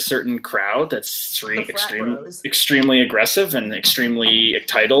like the certain crowd that's extremely aggressive and extremely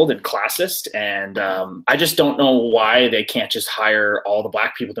entitled and classist. And I just don't know why they can't just hire all the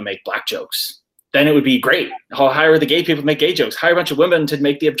black people to make black jokes. Then it would be great. I'll hire the gay people to make gay jokes. Hire a bunch of women to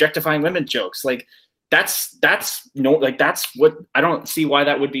make the objectifying women jokes. Like, that's what I don't see why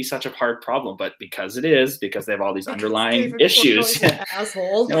that would be such a hard problem, but because they have all these underlying issues.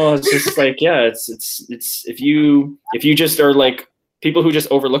 Asshole. No, it's just like, yeah, it's if you just are like people who just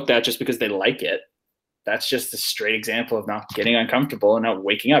overlook that just because they like it, that's just a straight example of not getting uncomfortable and not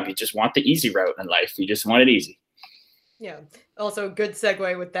waking up. You just want the easy route in life. You just want it easy. Yeah. Also, a good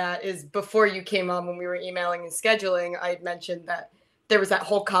segue with that is before you came on, when we were emailing and scheduling, I had mentioned that there was that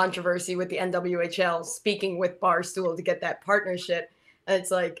whole controversy with the NWHL speaking with Barstool to get that partnership. And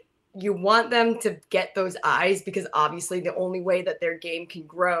it's like, you want them to get those eyes because obviously the only way that their game can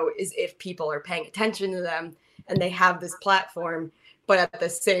grow is if people are paying attention to them and they have this platform. But at the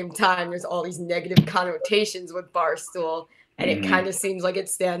same time, there's all these negative connotations with Barstool. And it kind of seems like it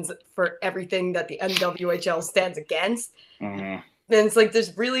stands for everything that the NWHL stands against. And it's like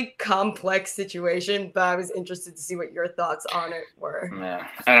this really complex situation, but I was interested to see what your thoughts on it were. Yeah,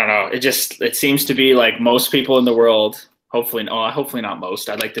 I don't know. It seems to be like most people in the world, hopefully not most.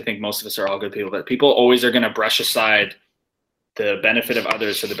 I'd like to think most of us are all good people, but people always are going to brush aside the benefit of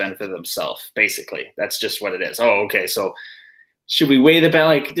others for the benefit of themselves. Basically, that's just what it is. Oh, okay. So should we weigh the bet?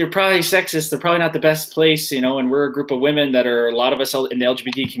 Like, they're probably sexist. They're probably not the best place, and we're a group of women that are a lot of us in the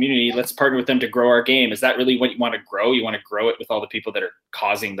LGBT community. Let's partner with them to grow our game. Is that really what you want to grow? You want to grow it with all the people that are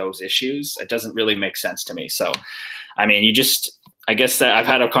causing those issues? It doesn't really make sense to me. So, I mean, I guess that I've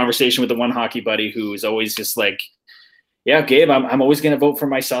had a conversation with the one hockey buddy who is always just like, yeah, Gabe, I'm always going to vote for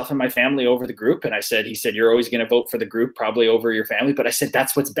myself and my family over the group. And he said, you're always going to vote for the group, probably over your family. But I said,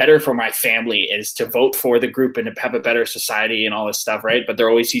 that's what's better for my family, is to vote for the group and to have a better society and all this stuff. Right. But they're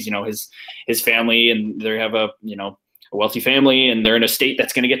always, he's, his family, and they have a wealthy family, and they're in a state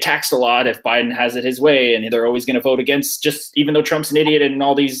that's going to get taxed a lot if Biden has it his way. And they're always going to vote against, just even though Trump's an idiot and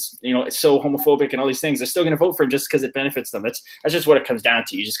all these, it's so homophobic and all these things, they're still going to vote for him just because it benefits them. That's just what it comes down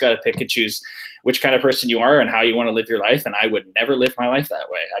to. You just got to pick and choose which kind of person you are and how you want to live your life. And I would never live my life that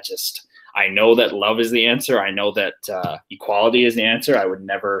way. I know that love is the answer. I know that equality is the answer. I would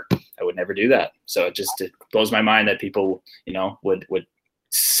never do that. So it blows my mind that people, would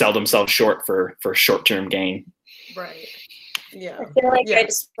sell themselves short for short-term gain. Right. Yeah. I feel like I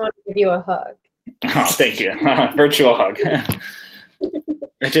just want to give you a hug. Oh, thank you. Virtual hug.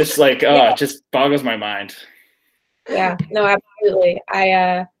 It just it just boggles my mind. Yeah, no, absolutely.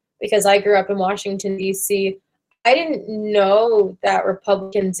 Because I grew up in Washington, D.C., I didn't know that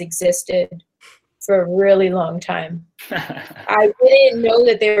Republicans existed for a really long time. I didn't know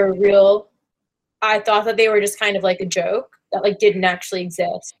that they were real. I thought that they were just kind of like a joke that didn't actually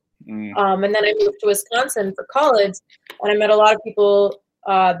exist. And then I moved to Wisconsin for college, and I met a lot of people.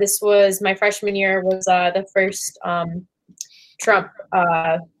 This was my freshman year, was the first Trump.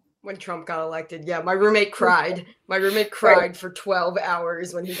 When Trump got elected, yeah, my roommate cried. My roommate cried for 12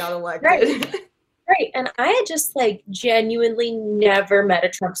 hours when he got elected. Right, and I had just genuinely never met a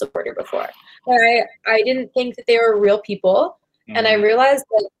Trump supporter before. I didn't think that they were real people, and I realized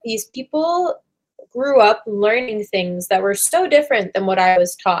that these people grew up learning things that were so different than what I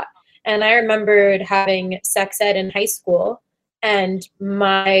was taught. And I remembered having sex ed in high school, and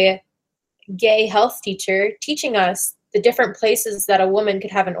my gay health teacher teaching us the different places that a woman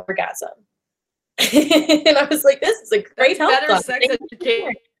could have an orgasm. And I was like, this is a great health better class. sex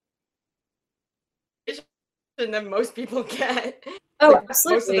education than most people get. Oh,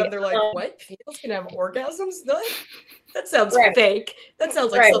 absolutely. Most of them, they're like, what? Females can have orgasms? That sounds right. fake. That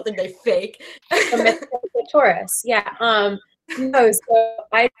sounds like something they fake. Taurus, yeah. No, so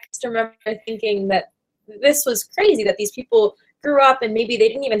I just remember thinking that this was crazy, that these people grew up and maybe they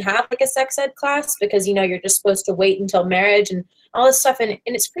didn't even have a sex ed class because, you're just supposed to wait until marriage and all this stuff. And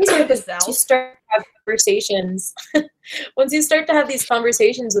it's crazy because you start to have conversations. Once you start to have these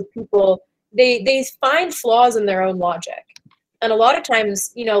conversations with people, they find flaws in their own logic. And a lot of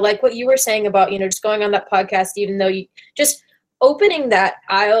times, like what you were saying about, just going on that podcast, even though you just opening that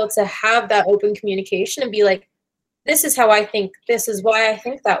aisle to have that open communication and be like, this is how I think, this is why I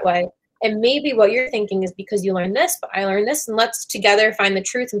think that way. And maybe what you're thinking is because you learned this, but I learned this, and let's together find the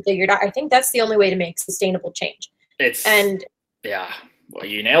truth and figure it out. I think that's the only way to make sustainable change. Yeah, well,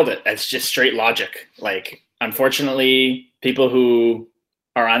 you nailed it. That's just straight logic. Unfortunately, people who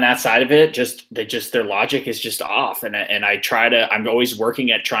are on that side of it, their logic is just off. And I'm always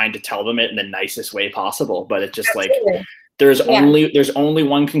working at trying to tell them it in the nicest way possible, but it's just Absolutely. there's only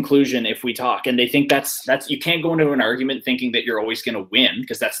one conclusion if we talk, and they think that's you can't go into an argument thinking that you're always going to win,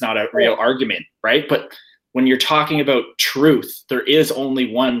 because that's not a real argument, right? But when you're talking about truth, there is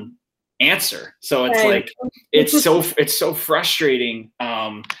only one answer. So it's it's so frustrating.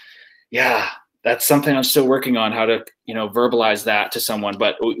 That's something I'm still working on, how to verbalize that to someone.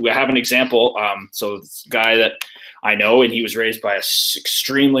 But we have an example. So this guy that I know, and he was raised by a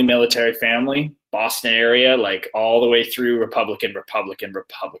extremely military family, Boston area, all the way through Republican.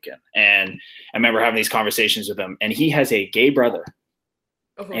 And I remember having these conversations with him, and he has a gay brother,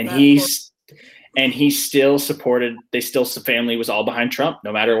 and he still supported. The family was all behind Trump,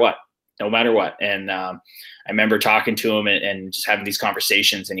 no matter what. And I remember talking to him and just having these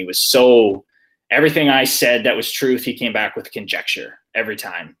conversations, and he was everything I said that was truth, he came back with conjecture every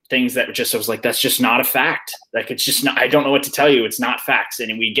time. Things that I was like, that's just not a fact. It's just not, I don't know what to tell you. It's not facts.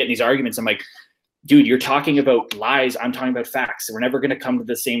 And we get in these arguments. I'm like, dude, you're talking about lies. I'm talking about facts. We're never going to come to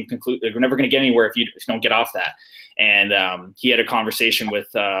the same conclusion. We're never going to get anywhere if you don't get off that. And he had a conversation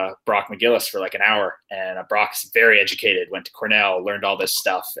with Brock McGillis for an hour. And Brock's very educated, went to Cornell, learned all this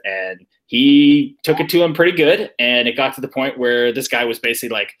stuff. And he took it to him pretty good. And it got to the point where this guy was basically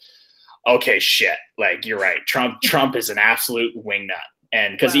like, okay, shit, you're right. Trump is an absolute wingnut.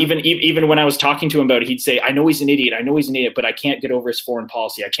 And because even when I was talking to him about it, he'd say, I know he's an idiot, but I can't get over his foreign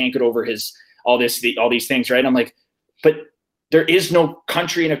policy. I can't get over all these things, right? And I'm like, but there is no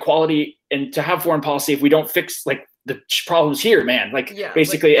country inequality and to have foreign policy if we don't fix the problems here, man.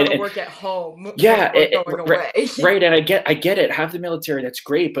 Basically, and work at home. Yeah, going away. Right. And I get it. Have the military, that's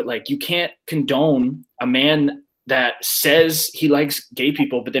great, but you can't condone a man that says he likes gay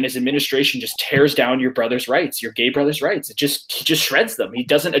people, but then his administration just tears down your gay brother's rights. He just shreds them. He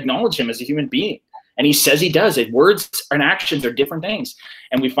doesn't acknowledge him as a human being. And he says he does it. Words and actions are different things.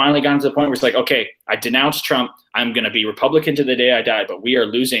 And we finally got to the point where it's like, okay, I denounced Trump. I'm going to be Republican to the day I die, but we are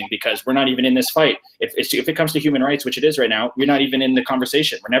losing because we're not even in this fight. If it comes to human rights, which it is right now, we're not even in the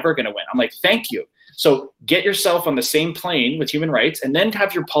conversation. We're never going to win. I'm like, thank you. So get yourself on the same plane with human rights and then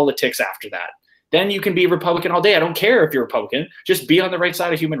have your politics after that. Then you can be Republican all day. I don't care if you're Republican. Just be on the right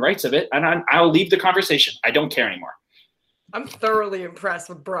side of human rights of it. And I'll leave the conversation. I don't care anymore. I'm thoroughly impressed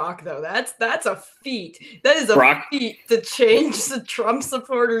with Brock, though. That's a feat. That is a feat to change the Trump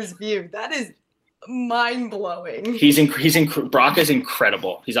supporters' view. That is mind-blowing. Brock is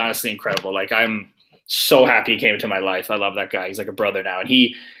incredible. He's honestly incredible. Like, I'm so happy he came into my life. I love that guy. He's like a brother now. And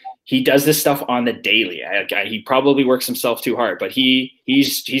he does this stuff on the daily. He probably works himself too hard, but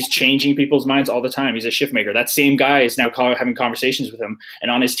he's changing people's minds all the time. He's a shift maker. That same guy is now having conversations with him. And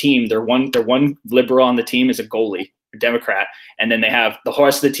on his team, their one liberal on the team is a goalie, a Democrat, and then they have the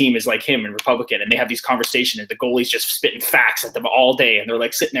rest of the team is like him and Republican, and they have these conversations, and the goalie's just spitting facts at them all day, and they're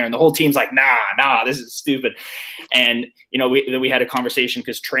like sitting there, and the whole team's like, nah, this is stupid. And we had a conversation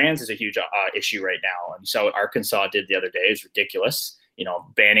because trans is a huge issue right now, and so Arkansas did the other day is ridiculous. They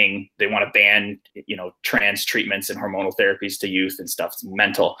want to ban trans treatments and hormonal therapies to youth and stuff. It's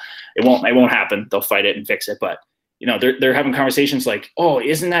mental. It won't happen. They'll fight it and fix it, but they're having conversations like, oh,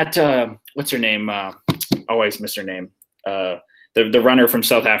 isn't that what's her name? I missed her name. The runner from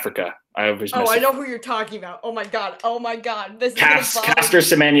South Africa. I know who you're talking about. Oh my god. This Caster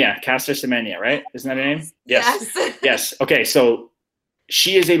Semenya, right? Isn't that her name? Yes. Okay, so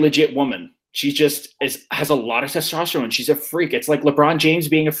she is a legit woman. She just has a lot of testosterone. She's a freak. It's like LeBron James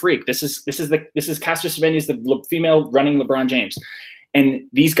being a freak. This is Caster Semenya is the female running LeBron James. And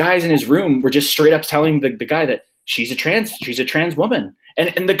these guys in his room were just straight up telling the guy that she's a trans woman.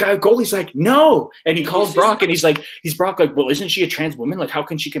 And the guy goalie's like, no. And he calls Brock and he's Brock like, well, isn't she a trans woman? Like, how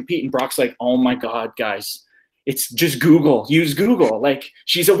can she compete? And Brock's like, oh my God, guys, it's just Google. Use Google. Like,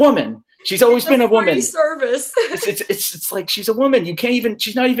 she's a woman. She's always been a woman. Service. It's like she's a woman.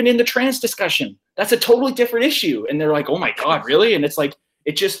 She's not even in the trans discussion. That's a totally different issue. And they're like, oh my God, really? And it's like,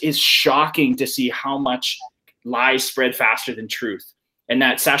 it just is shocking to see how much lies spread faster than truth. And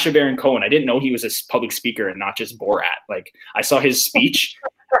that Sacha Baron Cohen, I didn't know he was a public speaker and not just Borat. Like, I saw his speech.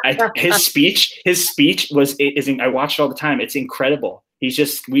 His speech was I watch it all the time. It's incredible. He's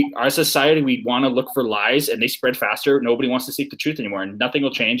just, our society, we want to look for lies and they spread faster. Nobody wants to seek the truth anymore, and nothing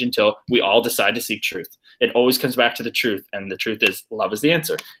will change until we all decide to seek truth. It always comes back to the truth, and the truth is love is the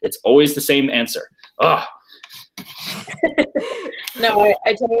answer. It's always the same answer. Ugh. No,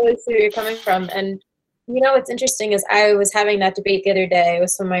 I totally see where you're coming from. And what's interesting is I was having that debate the other day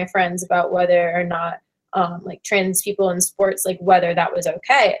with some of my friends about whether or not like trans people in sports, like whether that was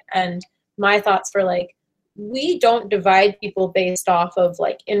okay. And my thoughts were like, we don't divide people based off of,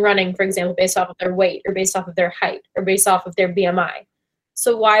 like, in running, for example, based off of their weight or based off of their height or based off of their BMI.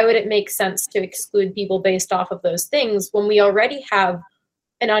 So why would it make sense to exclude people based off of those things when we already have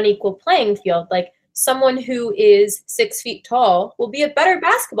an unequal playing field? Like, someone who is 6 feet tall will be a better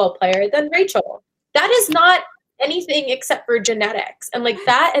basketball player than Rachel. That is not anything except for genetics. And like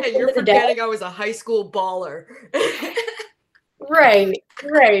that at the end of the day. You're forgetting I was a high school baller. Right.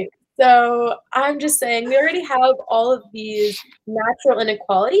 So I'm just saying we already have all of these natural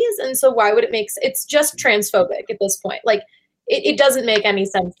inequalities. And so why would it make sense? It's just transphobic at this point. Like, it doesn't make any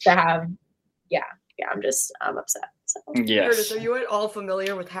sense to have. I'm upset. So. Yes. Kurtis, are you at all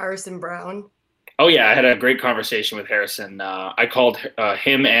familiar with Harrison Brown? Oh, yeah, I had a great conversation with Harrison. I called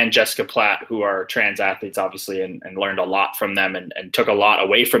him and Jessica Platt, who are trans athletes, obviously, and learned a lot from them and took a lot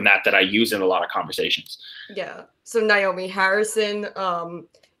away from that I use in a lot of conversations. Yeah. So Naomi Harrison,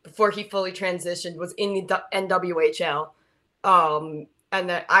 before he fully transitioned, was in the NWHL. And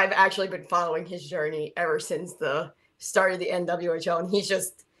that I've actually been following his journey ever since the start of the NWHL. And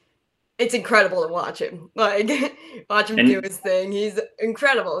it's incredible to watch him. Like, watch him do his thing. He's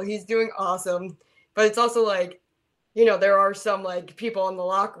incredible. He's doing awesome. But it's also like, there are some like people in the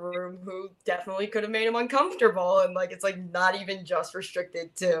locker room who definitely could have made him uncomfortable. And like, it's like not even just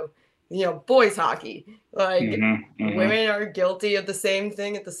restricted to, boys hockey. Like, women are guilty of the same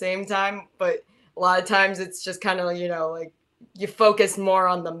thing at the same time. But a lot of times it's just kind of, like you focus more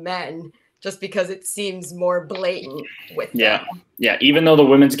on the men just because it seems more blatant with them. Yeah. Even though the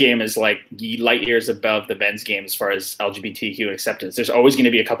women's game is like light years above the men's game as far as LGBTQ acceptance, there's always going to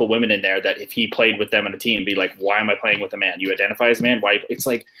be a couple women in there that if he played with them on a team, be like, why am I playing with a man? You identify as a man? Why? It's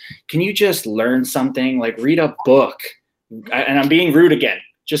like, can you just learn something? Like, read a book. And I'm being rude again.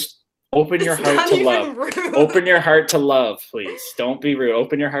 Just open your heart to love. Open your heart to love, please. Don't be rude.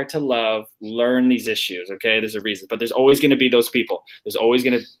 Open your heart to love. Learn these issues, okay? There's a reason. But there's always going to be those people. There's always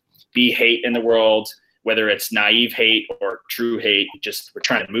going to be hate in the world, whether it's naive hate or true hate. We're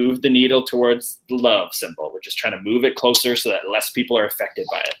trying to move the needle towards the love symbol. We're just trying to move it closer so that less people are affected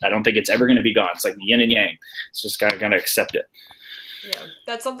by it. I don't think it's ever going to be gone. It's like yin and yang. It's just got to accept it. Yeah,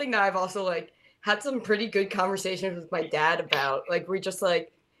 that's something that I've also like had some pretty good conversations with my dad about. Like, we just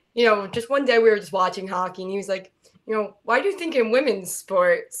like, you know, just one day we were just watching hockey and he was like, you know, why do you think in women's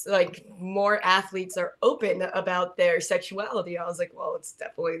sports, like, more athletes are open about their sexuality? I was like, well, it's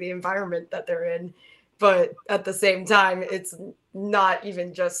definitely the environment that they're in. But at the same time, it's not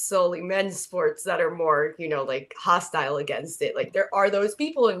even just solely men's sports that are more, you know, like, hostile against it. Like, there are those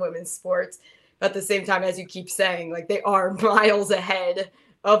people in women's sports. But at the same time, as you keep saying, like, they are miles ahead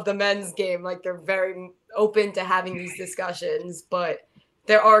of the men's game. Like, they're very open to having these discussions, but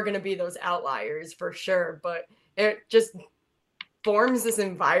there are going to be those outliers for sure. But it just forms this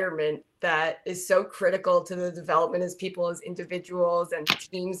environment that is so critical to the development as people, as individuals, and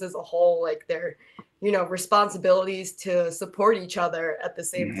teams as a whole. Like, their, you know, responsibilities to support each other at the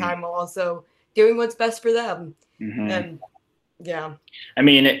same time while also doing what's best for them. And yeah, I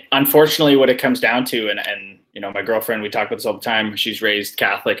mean, unfortunately, what it comes down to, and you know, my girlfriend, we talk about this all the time. She's raised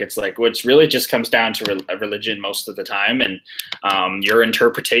Catholic. It's like, which really just comes down to religion most of the time, and your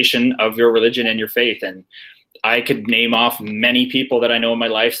interpretation of your religion and your faith. And I could name off many people that I know in my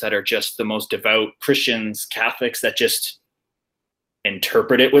life that are just the most devout Christians, Catholics, that just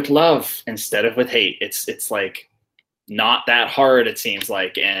interpret it with love instead of with hate. It's like not that hard, it seems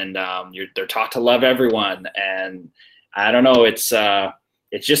like, and they're taught to love everyone. And I don't know. It's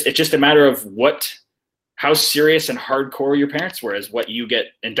just a matter of how serious and hardcore your parents were is what you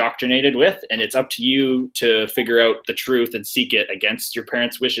get indoctrinated with, and it's up to you to figure out the truth and seek it against your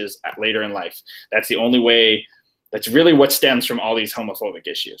parents' wishes later in life. That's the only way. That's really what stems from all these homophobic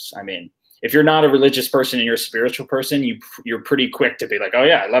issues. I mean, if you're not a religious person and you're a spiritual person, you're pretty quick to be like, oh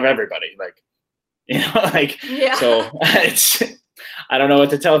yeah, I love everybody. Like, you know, like, yeah. So I don't know what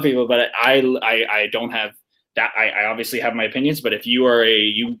to tell people, but I don't have that. I obviously have my opinions, but if you are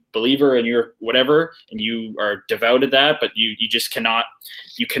you believer and you're whatever, and you are devout to that, but you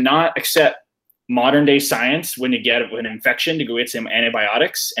cannot accept modern day science when you get an infection to go get some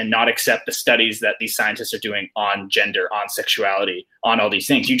antibiotics and not accept the studies that these scientists are doing on gender, on sexuality, on all these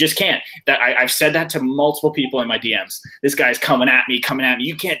things. You just can't. I've said that to multiple people in my DMs. This guy's coming at me.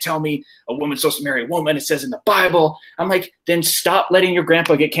 You can't tell me a woman's supposed to marry a woman. It says in the Bible. I'm like, then stop letting your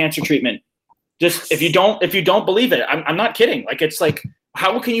grandpa get cancer treatment. Just if you don't believe it, I'm not kidding. Like, it's like,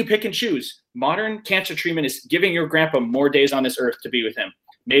 how can you pick and choose? Modern cancer treatment is giving your grandpa more days on this earth to be with him.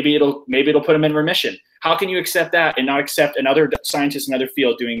 Maybe it'll put him in remission. How can you accept that and not accept another scientist in another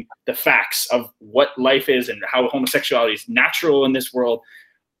field doing the facts of what life is and how homosexuality is natural in this world?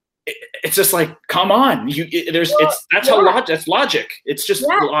 It's just like, come on, that's logic. It's just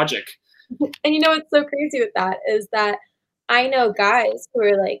logic. And you know what's so crazy with that is that I know guys who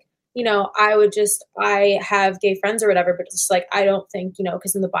are like, you know, I have gay friends or whatever, but it's just like, I don't think, you know,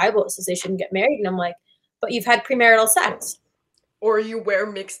 because in the Bible it says they shouldn't get married. And I'm like, but you've had premarital sex. Or you wear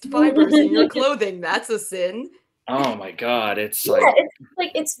mixed fibers in your clothing. That's a sin. Oh my God. It's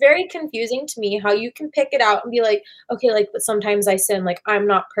it's very confusing to me how you can pick it out and be like, okay, like, but sometimes I sin, like, I'm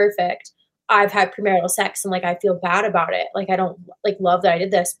not perfect. I've had premarital sex and like, I feel bad about it. Like, I don't like love that I did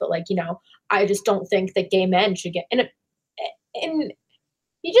this, but like, you know, I just don't think that gay men should get, and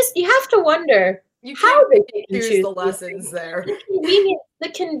you have to wonder how they choose the lessons there. The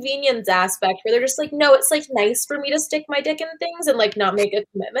convenience aspect where they're just like, no, it's like nice for me to stick my dick in things and like not make a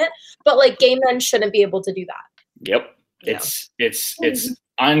commitment, but like gay men shouldn't be able to do that. Yep. Yeah. It's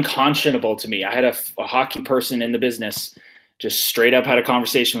unconscionable to me. I had a hockey person in the business just straight up had a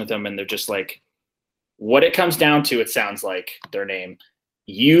conversation with them, and they're just like, what it comes down to, it sounds like their name,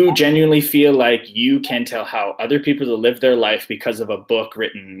 you genuinely feel like you can tell how other people live their life because of a book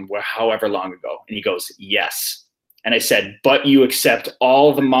written however long ago. And he goes, yes. And I said, but you accept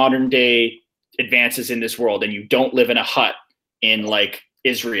all the modern day advances in this world, and you don't live in a hut in like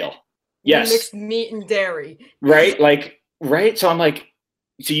Israel. Yes. Mixed meat and dairy. Right. Like, right. So I'm like,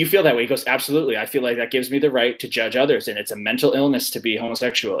 so you feel that way? He goes, absolutely. I feel like that gives me the right to judge others. And it's a mental illness to be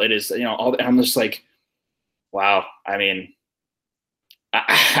homosexual. It is, you know, and I'm just like, wow. I mean,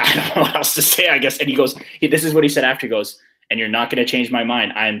 I don't know what else to say, I guess. And he goes, this is what he said after. He goes, and you're not going to change my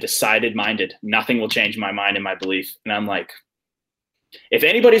mind. I am decided minded. Nothing will change my mind and my belief. And I'm like, if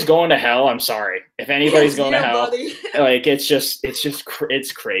anybody's going to hell, I'm sorry. If anybody's going to hell, like,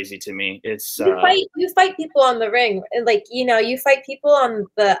 it's crazy to me. It's you fight people on the ring, and like, you know, you fight people on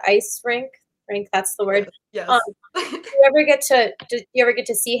the ice rink. That's the word. Yes. Do you ever get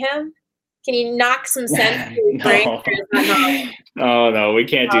to see him? Can you knock some sense into your brain? Or is that not? Oh no, we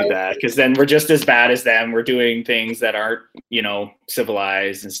can't do that, because then we're just as bad as them. We're doing things that aren't,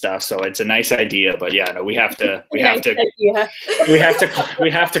 civilized and stuff. So it's a nice idea, but yeah, no, we have to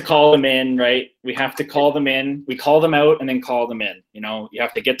call them in, right? We have to call them in. We call them out and then call them in. You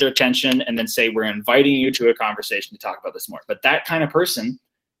have to get their attention and then say, we're inviting you to a conversation to talk about this more. But that kind of person,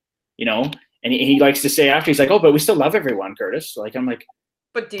 and he likes to say after, he's like, oh, but we still love everyone, Kurtis. Like, I'm like,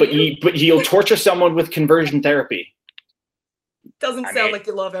 but he'll torture someone with conversion therapy. Doesn't sound like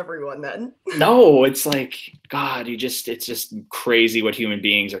you love everyone then. No, it's like, God, it's just crazy what human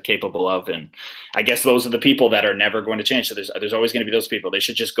beings are capable of. And I guess those are the people that are never going to change. So there's always going to be those people. They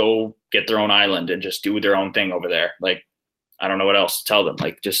should just go get their own island and just do their own thing over there. Like, I don't know what else to tell them.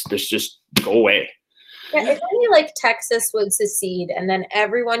 Like, just go away. Yeah, if only like Texas would secede, and then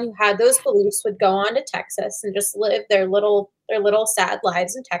everyone who had those beliefs would go on to Texas and just live their little sad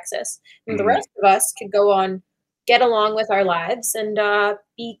lives in Texas, and the rest of us could go on, get along with our lives, and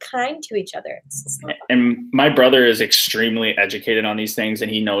be kind to each other. And my brother is extremely educated on these things, and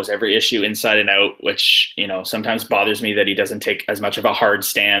he knows every issue inside and out, which, sometimes bothers me that he doesn't take as much of a hard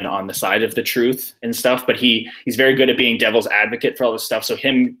stand on the side of the truth and stuff, but he's very good at being devil's advocate for all this stuff. So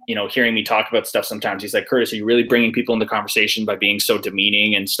him, hearing me talk about stuff sometimes, he's like, Kurtis, are you really bringing people into conversation by being so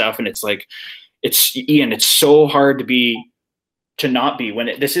demeaning and stuff? And it's like, Ian, it's so hard to not be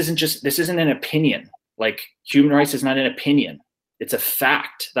when this isn't an opinion. Like, human rights is not an opinion. It's a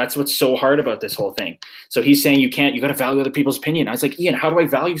fact. That's what's so hard about this whole thing. So he's saying you got to value other people's opinion. I was like, Ian, how do I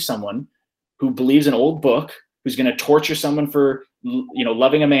value someone who believes an old book, who's going to torture someone for,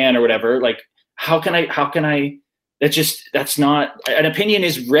 loving a man or whatever? Like, how can I, that's not, an opinion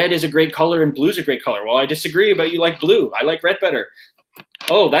is red is a great color and blue is a great color. Well, I disagree, but you like blue. I like red better.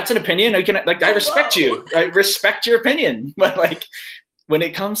 Oh, that's an opinion. I respect you. I respect your opinion. But like, when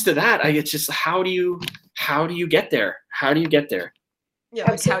it comes to that, it's just, how do you get there? How do you get there?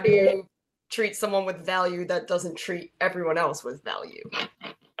 Yeah, like, how do you treat someone with value that doesn't treat everyone else with value?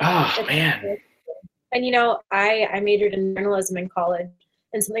 Oh, man. And, I majored in journalism in college,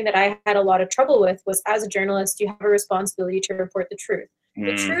 and something that I had a lot of trouble with was, as a journalist, you have a responsibility to report the truth.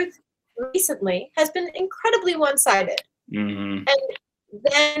 The truth recently has been incredibly one-sided. And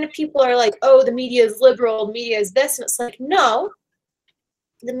then people are like, oh, the media is liberal, the media is this, and it's like, no.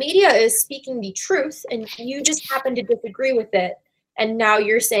 The media is speaking the truth, and you just happen to disagree with it. And now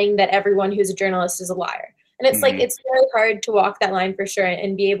you're saying that everyone who's a journalist is a liar. And it's like, it's very hard to walk that line for sure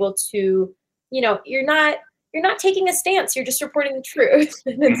and be able to, you're not taking a stance. You're just reporting the truth.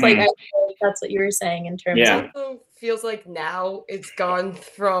 And it's like, I feel like that's what you were saying in terms of. It also feels like now it's gone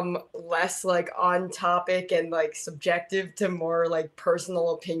from less like on topic and like subjective to more like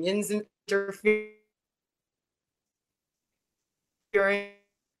personal opinions interfering.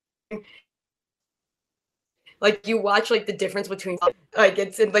 Like, you watch like the difference between like,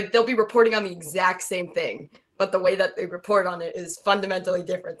 it's like they'll be reporting on the exact same thing, but the way that they report on it is fundamentally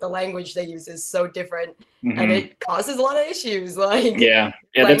different. The language they use is so different, and it causes a lot of issues. Like,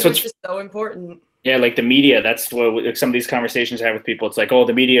 that's what's just so important. Yeah, like the media, that's what some of these conversations I have with people. It's like, oh,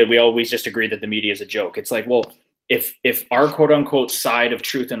 the media, we always just agree that the media is a joke. It's like, well, if our quote unquote side of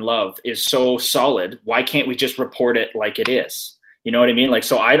truth and love is so solid, why can't we just report it like it is? You know what I mean? Like,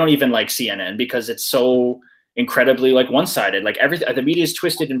 so I don't even like CNN because it's so incredibly like one-sided. Like, everything, the media is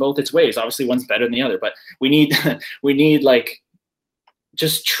twisted in both its ways. Obviously one's better than the other, but we need like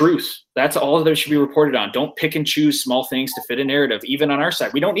just truth. That's all that should be reported on. Don't pick and choose small things to fit a narrative, even on our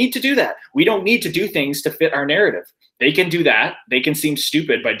side. We don't need to do that. We don't need to do things to fit our narrative. They can do that. They can seem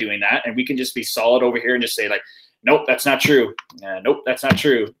stupid by doing that. And we can just be solid over here and just say like, nope, that's not true. Nope, that's not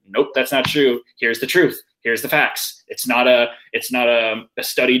true. Nope, that's not true. Here's the truth. Here's the facts. It's not a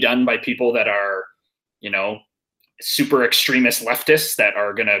study done by people that are, super extremist leftists that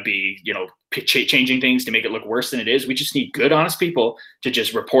are going to be, changing things to make it look worse than it is. We just need good, honest people to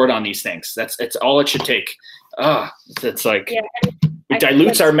just report on these things. It's all it should take. It's like, it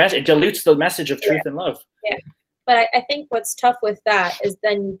dilutes it dilutes the message of truth and love. Yeah. But I think what's tough with that is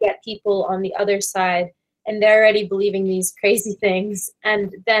then you get people on the other side and they're already believing these crazy things,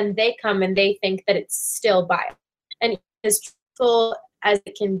 and then they come and they think that it's still biased. And as truthful as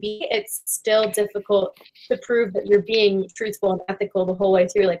it can be, it's still difficult to prove that you're being truthful and ethical the whole way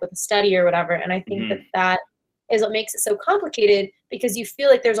through, like with a study or whatever. And I think that is what makes it so complicated, because you feel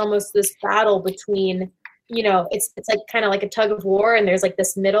like there's almost this battle between, it's like kind of like a tug of war, and there's like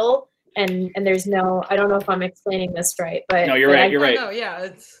this middle, and there's no, I don't know if I'm explaining this right, but no, you're right. No, yeah,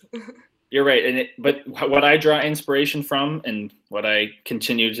 it's You're right. But what I draw inspiration from and what I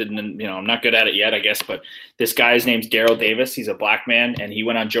continue to, I'm not good at it yet, I guess, but this guy's name's Daryl Davis. He's a black man, and he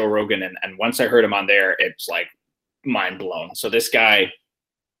went on Joe Rogan. And once I heard him on there, it's like mind blown. So this guy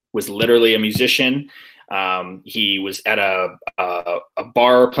was literally a musician. He was at a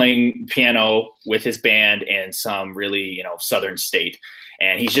bar playing piano with his band in some really, southern state.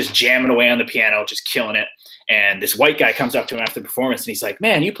 And he's just jamming away on the piano, just killing it. And this white guy comes up to him after the performance, and he's like,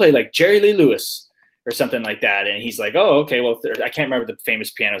 "Man, you play like Jerry Lee Lewis or something like that." And he's like, "Oh, okay. Well, I can't remember the famous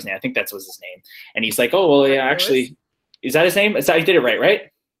piano's name. I think that was his name." And he's like, "Oh, well, yeah, actually, is that his name? I did it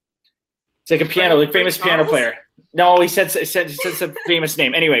right? It's like a piano, like famous piano player." No, he said a famous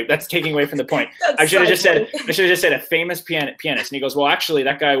name. Anyway, that's taking away from the point. I should have just said a famous pianist. And he goes, "Well, actually,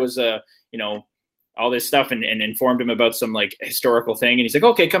 that guy was all this stuff," and informed him about some like historical thing. And he's like,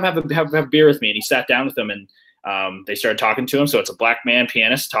 "Okay, come have a beer with me." And he sat down with them, and they started talking to him. So it's a black man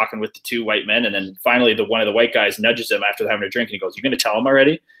pianist talking with the two white men. And then finally one of the white guys nudges him after having a drink, and he goes, "You going to tell him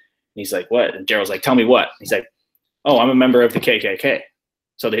already?" And he's like, "What?" And Daryl's like, "Tell me what?" And he's like, "Oh, I'm a member of the KKK."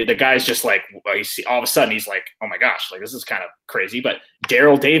 So the guy's just like, you see, all of a sudden he's like, "Oh my gosh, like this is kind of crazy." But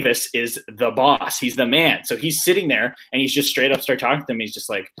Daryl Davis is the boss. He's the man. So he's sitting there and he's just straight up start talking to them. He's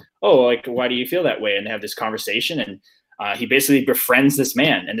just like, "Oh, like, why do you feel that way?" And they have this conversation, and he basically befriends this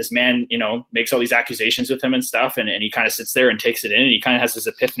man. And this man, makes all these accusations with him and stuff. And he kind of sits there and takes it in, and he kind of has this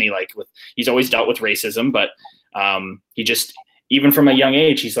epiphany, like he's always dealt with racism, but he just, even from a young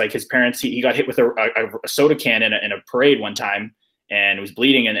age, he's like, his parents, he got hit with a soda can in a parade one time, and it was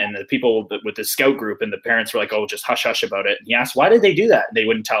bleeding, and the people with the scout group and the parents were like, "Oh, just hush hush about it." And he asked, "Why did they do that?" And they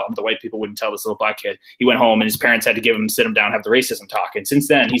wouldn't tell him. The white people wouldn't tell this little black kid. He went home, and his parents had to sit him down, have the racism talk. And since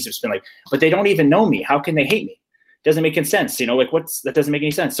then, he's just been like, "But they don't even know me. How can they hate me? Doesn't make any sense. That doesn't make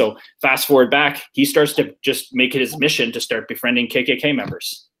any sense." So fast forward back, he starts to just make it his mission to start befriending KKK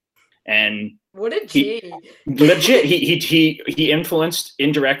members. And what a G. Legit, he influenced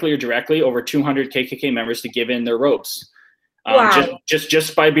indirectly or directly over 200 KKK members to give in their robes. Wow.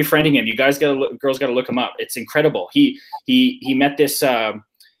 Just by befriending him. You guys girls got to look him up. It's incredible. He met this.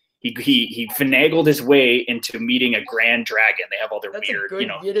 He finagled his way into meeting a grand dragon. They have all their weird, a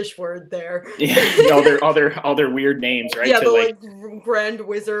good Yiddish word there. Yeah, all their weird names, right? Yeah, the grand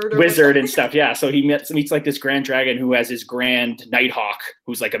wizard and stuff. Yeah, so he meets like this grand dragon who has his grand Nighthawk,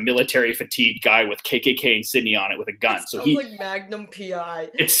 who's like a military fatigued guy with KKK and Sydney on it with a gun. So he's like Magnum PI.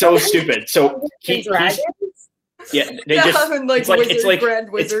 It's so stupid. So yeah, it's like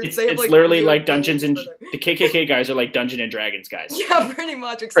grand wizards. It's literally like Dungeons and the KKK guys are like Dungeons and Dragons guys. Yeah, pretty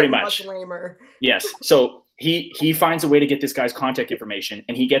much. Except much lamer. Yes. So he finds a way to get this guy's contact information,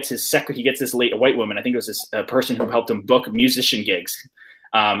 and he gets this a white woman. I think it was this person who helped him book musician gigs.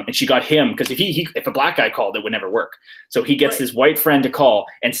 And she got him because if a black guy called, it would never work. So he gets his white friend to call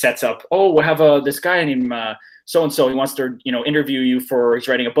and sets up. "Oh, we'll have this guy named so and so. He wants to interview you he's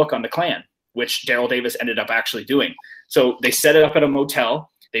writing a book on the Klan," which Daryl Davis ended up actually doing. So they set it up at a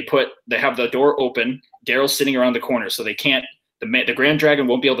motel. They have the door open. Daryl's sitting around the corner, so they can't. The Grand Dragon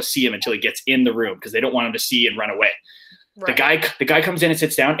won't be able to see him until he gets in the room because they don't want him to see and run away. Right. The guy comes in and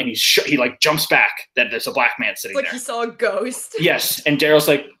sits down, and he like jumps back that there's a black man sitting there. Like he saw a ghost. Yes, and Daryl's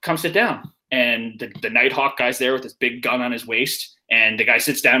like, "Come sit down." And the Nighthawk guy's there with this big gun on his waist, and the guy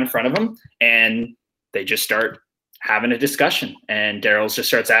sits down in front of him, and they just start having a discussion. And Daryl just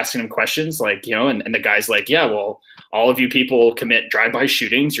starts asking him questions like, and the guy's like, "Yeah, well, all of you people commit drive-by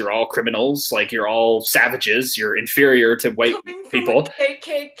shootings. You're all criminals. Like, you're all savages. You're inferior to white people."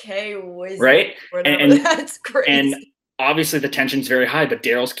 KKK wizard, right? And that's crazy. And obviously the tension's very high, but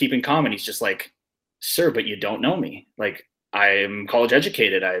Daryl's keeping calm, and he's just like, "Sir, but you don't know me. Like, I'm college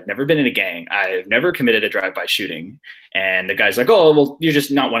educated. I've never been in a gang. I've never committed a drive-by shooting." And the guy's like, "Oh, well, you're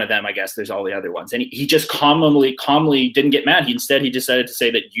just not one of them. I guess there's all the other ones." And he just calmly didn't get mad. He decided to say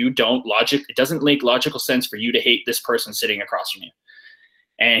that it doesn't make logical sense for you to hate this person sitting across from you.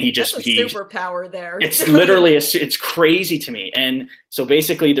 And That's a superpower there. It's literally, it's crazy to me. And so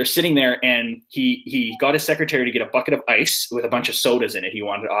basically they're sitting there, and he got his secretary to get a bucket of ice with a bunch of sodas in it. He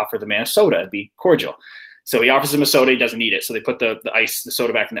wanted to offer the man a soda. It'd be cordial. So he offers him a soda. He doesn't need it. So they put the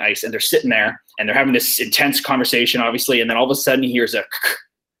soda back in the ice, and they're sitting there, and they're having this intense conversation, obviously. And then all of a sudden he hears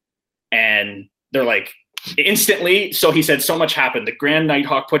and they're like, instantly. So he said, so much happened. The Grand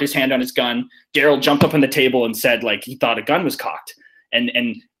Nighthawk put his hand on his gun. Daryl jumped up on the table and said, like, he thought a gun was cocked. And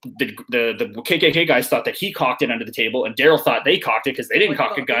the KKK guys thought that he cocked it under the table, and Daryl thought they cocked it because they didn't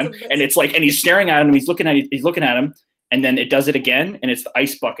cock a gun. And it's like, and he's staring at him. He's looking at him, and then it does it again, and it's the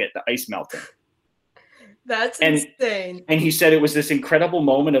ice bucket, the ice melting. That's insane. And he said it was this incredible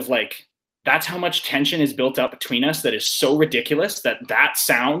moment of like, that's how much tension is built up between us that is so ridiculous that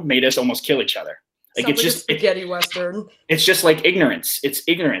sound made us almost kill each other. Like it's just spaghetti Western. It's just like ignorance. It's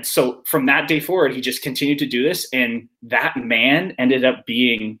ignorance. So from that day forward, he just continued to do this. And that man ended up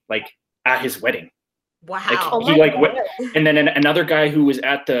being like at his wedding. Wow. Like and then another guy who was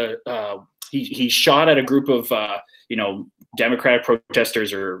at the, he shot at a group of, Democratic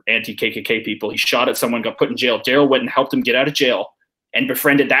protesters or anti-KKK people. He shot at someone, got put in jail. Daryl went and helped him get out of jail and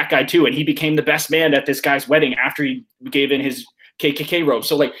befriended that guy too. And he became the best man at this guy's wedding after he gave in his KKK robe.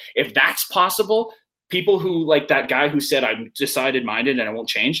 So like, if that's possible, people who like that guy who said, I'm decided-minded and I won't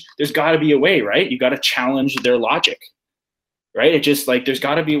change, there's got to be a way, right? You got to challenge their logic, right? It just like, there's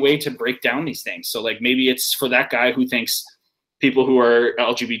got to be a way to break down these things. So like, maybe it's for that guy who thinks people who are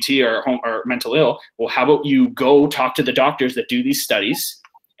LGBT are mental ill. Well, how about you go talk to the doctors that do these studies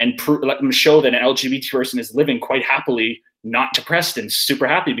and let them show that an LGBT person is living quite happily, not depressed and super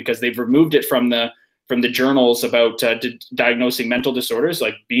happy, because they've removed it from the journals about diagnosing mental disorders.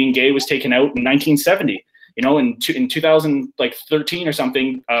 Like being gay was taken out in 1970, in 2013 or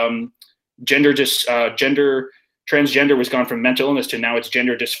something, transgender was gone from mental illness to now it's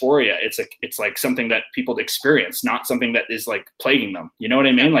gender dysphoria. It's like something that people experience, not something that is like plaguing them. You know what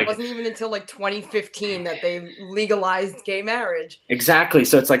I mean? Like it wasn't even until like 2015 that they legalized gay marriage. Exactly.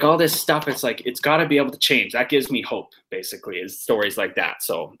 So it's like all this stuff. It's like, it's got to be able to change. That gives me hope, basically, is stories like that.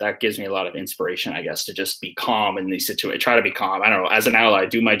 So that gives me a lot of inspiration, I guess, to just be calm in these situations. Try to be calm. I don't know. As an ally,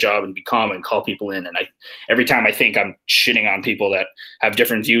 do my job and be calm and call people in. And every time I think I'm shitting on people that have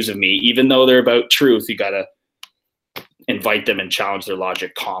different views of me, even though they're about truth, you got to invite them and challenge their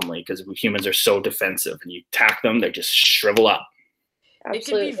logic calmly, because humans are so defensive, and you attack them, they just shrivel up.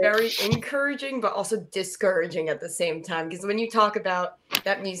 Absolutely. It can be very encouraging, but also discouraging at the same time. Because when you talk about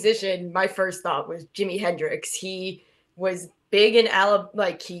that musician, my first thought was Jimi Hendrix. He was big in Alabama,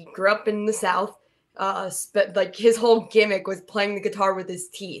 like he grew up in the South, but like his whole gimmick was playing the guitar with his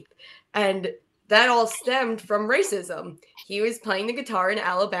teeth. And that all stemmed from racism. He was playing the guitar in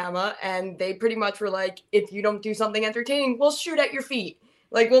Alabama, and they pretty much were like, if you don't do something entertaining, we'll shoot at your feet.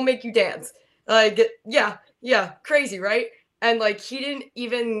 Like, we'll make you dance. Like, yeah, crazy, right? And like, he didn't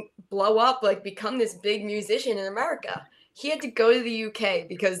even blow up, like become this big musician in America. He had to go to the UK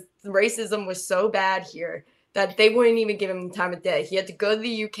because the racism was so bad here that they wouldn't even give him the time of day. He had to go to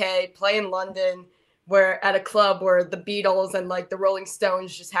the UK, play in London, where at a club where the Beatles and like the Rolling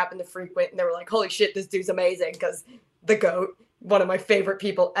Stones just happened to frequent, and they were like, holy shit, this dude's amazing, because the GOAT, one of my favorite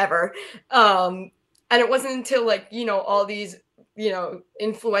people ever. And it wasn't until like, all these,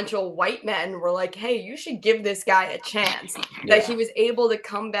 influential white men were like, hey, you should give this guy a chance, that he was able to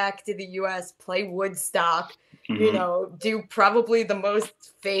come back to the US, play Woodstock, do probably the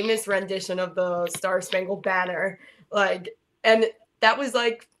most famous rendition of the Star Spangled Banner. Like, and that was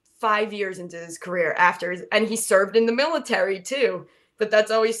like 5 years into his career and he served in the military too. But that's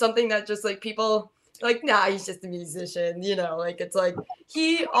always something that just like people like, nah, he's just a musician, like it's like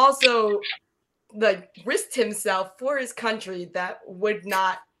he also like risked himself for his country that would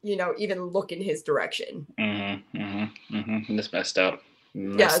not, even look in his direction. That's messed up.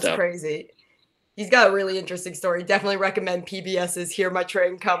 It's crazy. He's got a really interesting story. Definitely recommend PBS's Hear My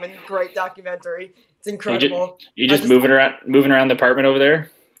Train Coming. Great documentary. It's incredible. You just moving around the apartment over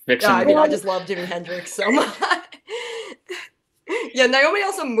there? I just love Jimi Hendrix so much. Yeah, Naomi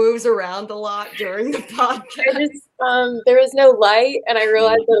also moves around a lot during the podcast. There was no light, and I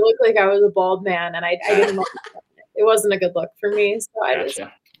realized that it looked like I was a bald man, and I didn't like it. It wasn't a good look for me, so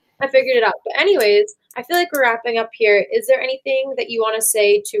I figured it out. But anyways, I feel like we're wrapping up here. Is there anything that you want to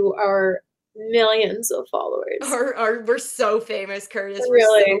say to our millions of followers? We're so famous, Kurtis.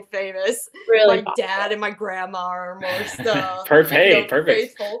 Really? We're so famous. Really? My dad and my grandma are more stuff. Perfect.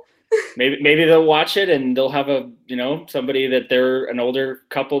 Faithful. Maybe they'll watch it and they'll have somebody that they're an older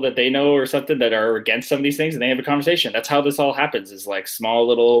couple that they know or something that are against some of these things, and they have a conversation. That's how this all happens, is like small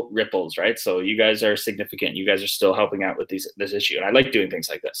little ripples, right? So you guys are significant. You guys are still helping out with this issue, and I like doing things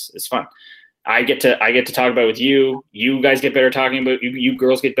like this. It's fun. I get to talk about it with you. You guys get better talking about it. You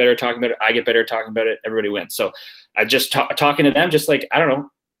girls get better talking about it. I get better talking about it. Everybody wins. So I just talking to them, just like, I don't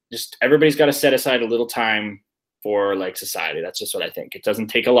know, just everybody's got to set aside a little time for like society. That's just what I think. It doesn't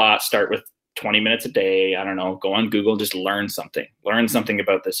take a lot. Start with 20 minutes a day. I don't know. Go on Google, just learn something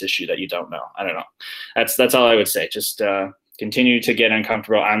about this issue that you don't know. I don't know. That's all I would say. Just continue to get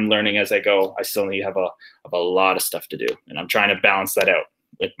uncomfortable. I'm learning as I go. I still have a lot of stuff to do, and I'm trying to balance that out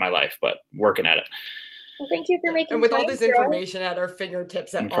with my life, but working at it. Well, thank you for making. And with all this information at our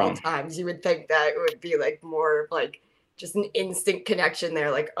fingertips at all times, you would think that it would be like more like just an instant connection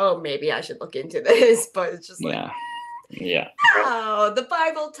there, like, oh, maybe I should look into this, but it's just like, Yeah. Oh, the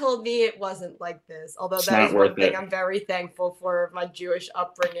Bible told me it wasn't like this. Although It's that not is one worth thing it. I'm very thankful for my Jewish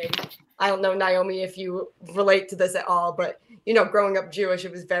upbringing. I don't know, Naomi, if you relate to this at all, but growing up Jewish,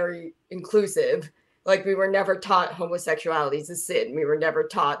 it was very inclusive. Like we were never taught homosexuality is a sin. We were never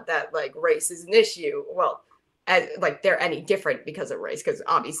taught that like race is an issue. Well, as like they're any different because of race, because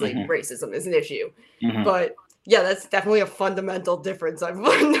obviously racism is an issue. But yeah, that's definitely a fundamental difference I've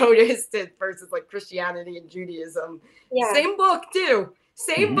noticed it versus like Christianity and Judaism. Yeah. Same book too,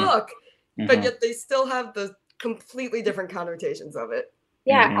 same book, but yet they still have the completely different connotations of it.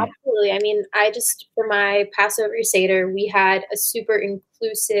 Yeah, absolutely. I mean, for my Passover Seder, we had a super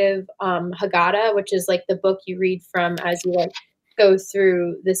inclusive Haggadah, which is like the book you read from as you like go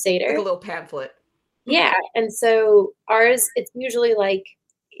through the Seder. Like a little pamphlet. Yeah. And so ours, it's usually like,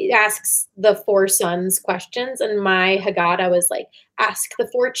 it asks the 4 sons questions, and my Haggadah was like, ask the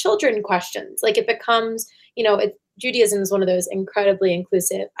 4 children questions. Like it becomes, Judaism is one of those incredibly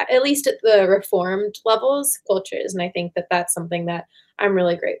inclusive, at least at the Reformed levels, cultures. And I think that that's something that I'm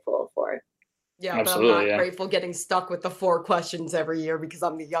really grateful for. Yeah, absolutely, but I'm not grateful getting stuck with the 4 questions every year because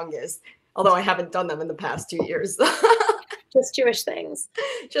I'm the youngest. Although I haven't done them in the past 2 years. Just Jewish things.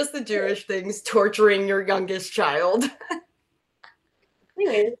 Just the Jewish things, torturing your youngest child.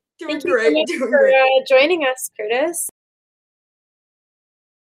 Anyways, Doing thank you great, so much doing for great. joining us, Kurtis.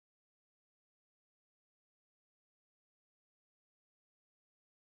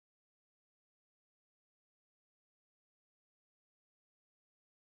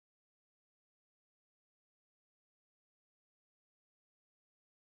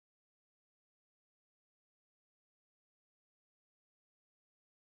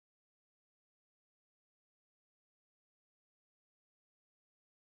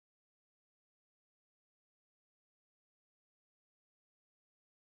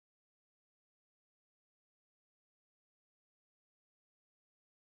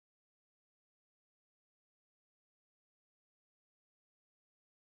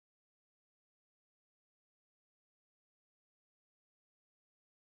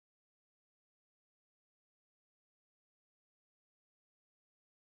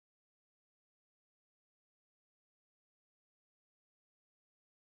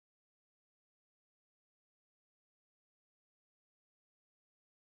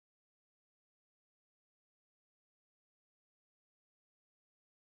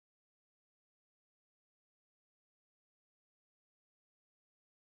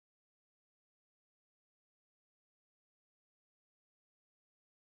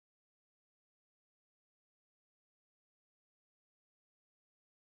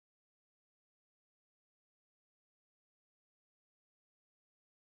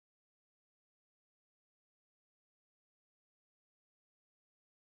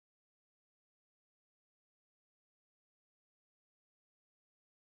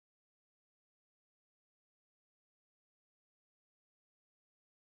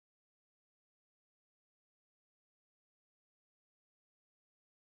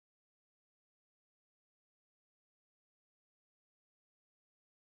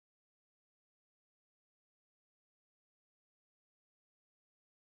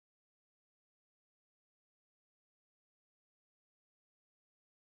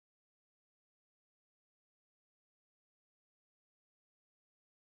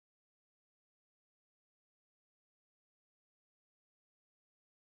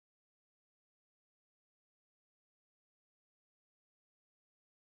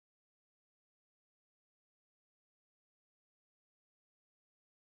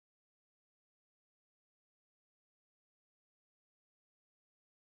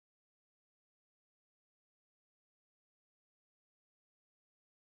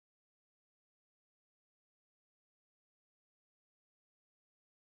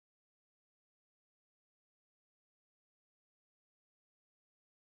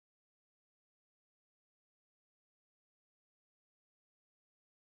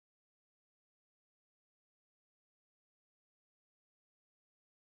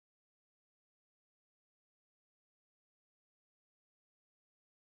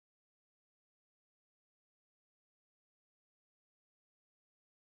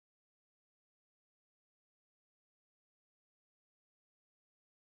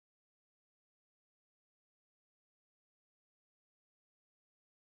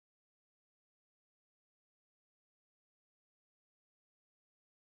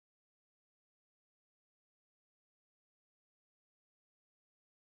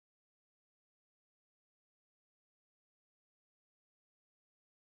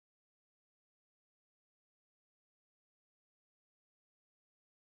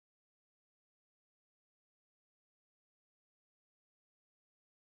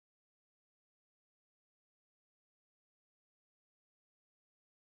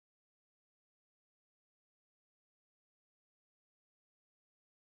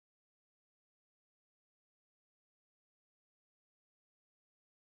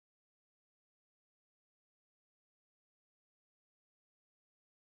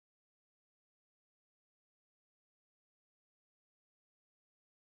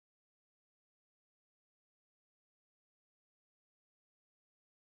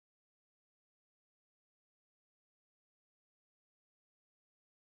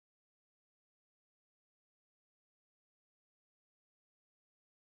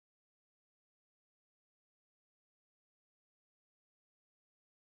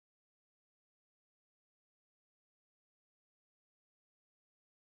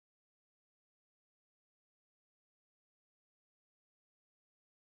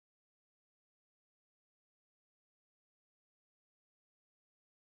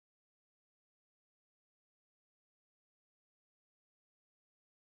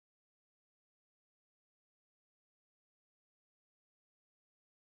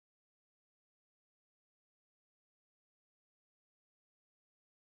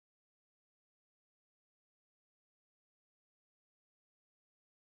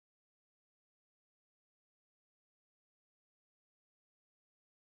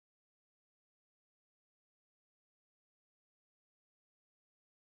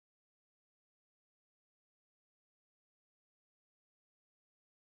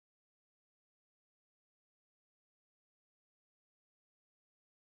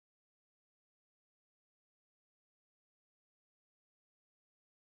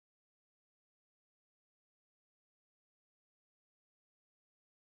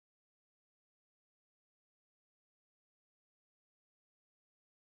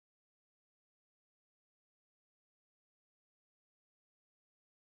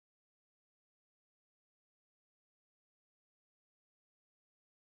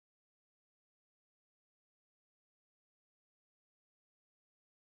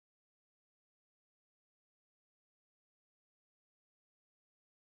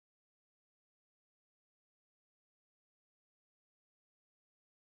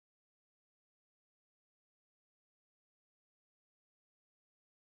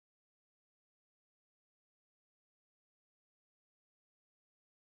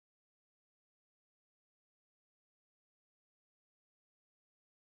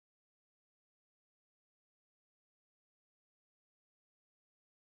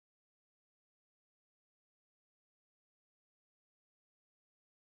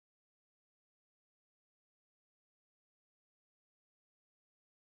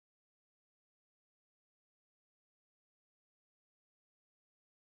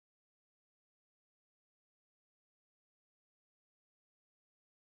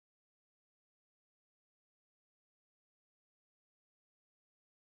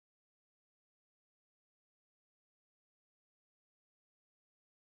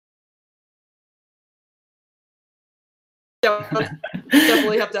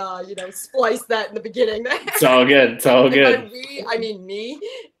 definitely have to, splice that in the beginning. It's all good. It's all good. By we, I mean me.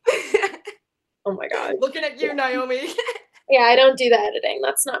 Oh my God. Looking at you, Naomi. Yeah, I don't do the editing.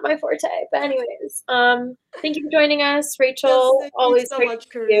 That's not my forte. But anyways, thank you for joining us, Rachel. Yes, thank always you so great much,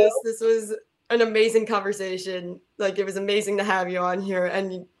 to see Kurtis. you. This was an amazing conversation. Like, it was amazing to have you on here,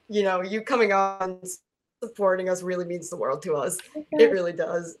 and you coming on, supporting us really means the world to us. Okay. It really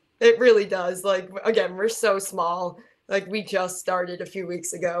does. It really does. Like, again, we're so small. Like, we just started a few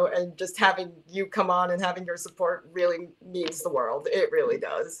weeks ago, and just having you come on and having your support really means the world. It really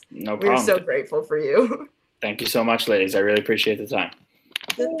does. No problem. We're so grateful for you. Thank you so much, ladies. I really appreciate the time.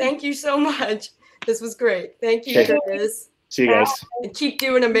 Thank you so much. This was great. Thank you, Okay. Kurtis. See you guys. And keep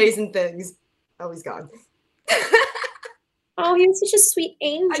doing amazing things. Oh, he's gone. Oh, he was such a sweet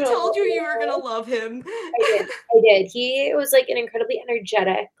angel. I told you were going to love him. I did. He was like an incredibly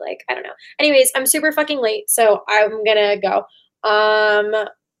energetic, like, I don't know. Anyways, I'm super fucking late, so I'm gonna go.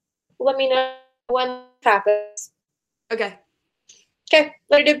 Let me know when it happens. Okay. Okay,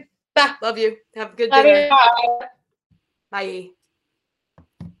 later, dude. Bye. Love you. Have a good Love dinner. you. Bye. Bye.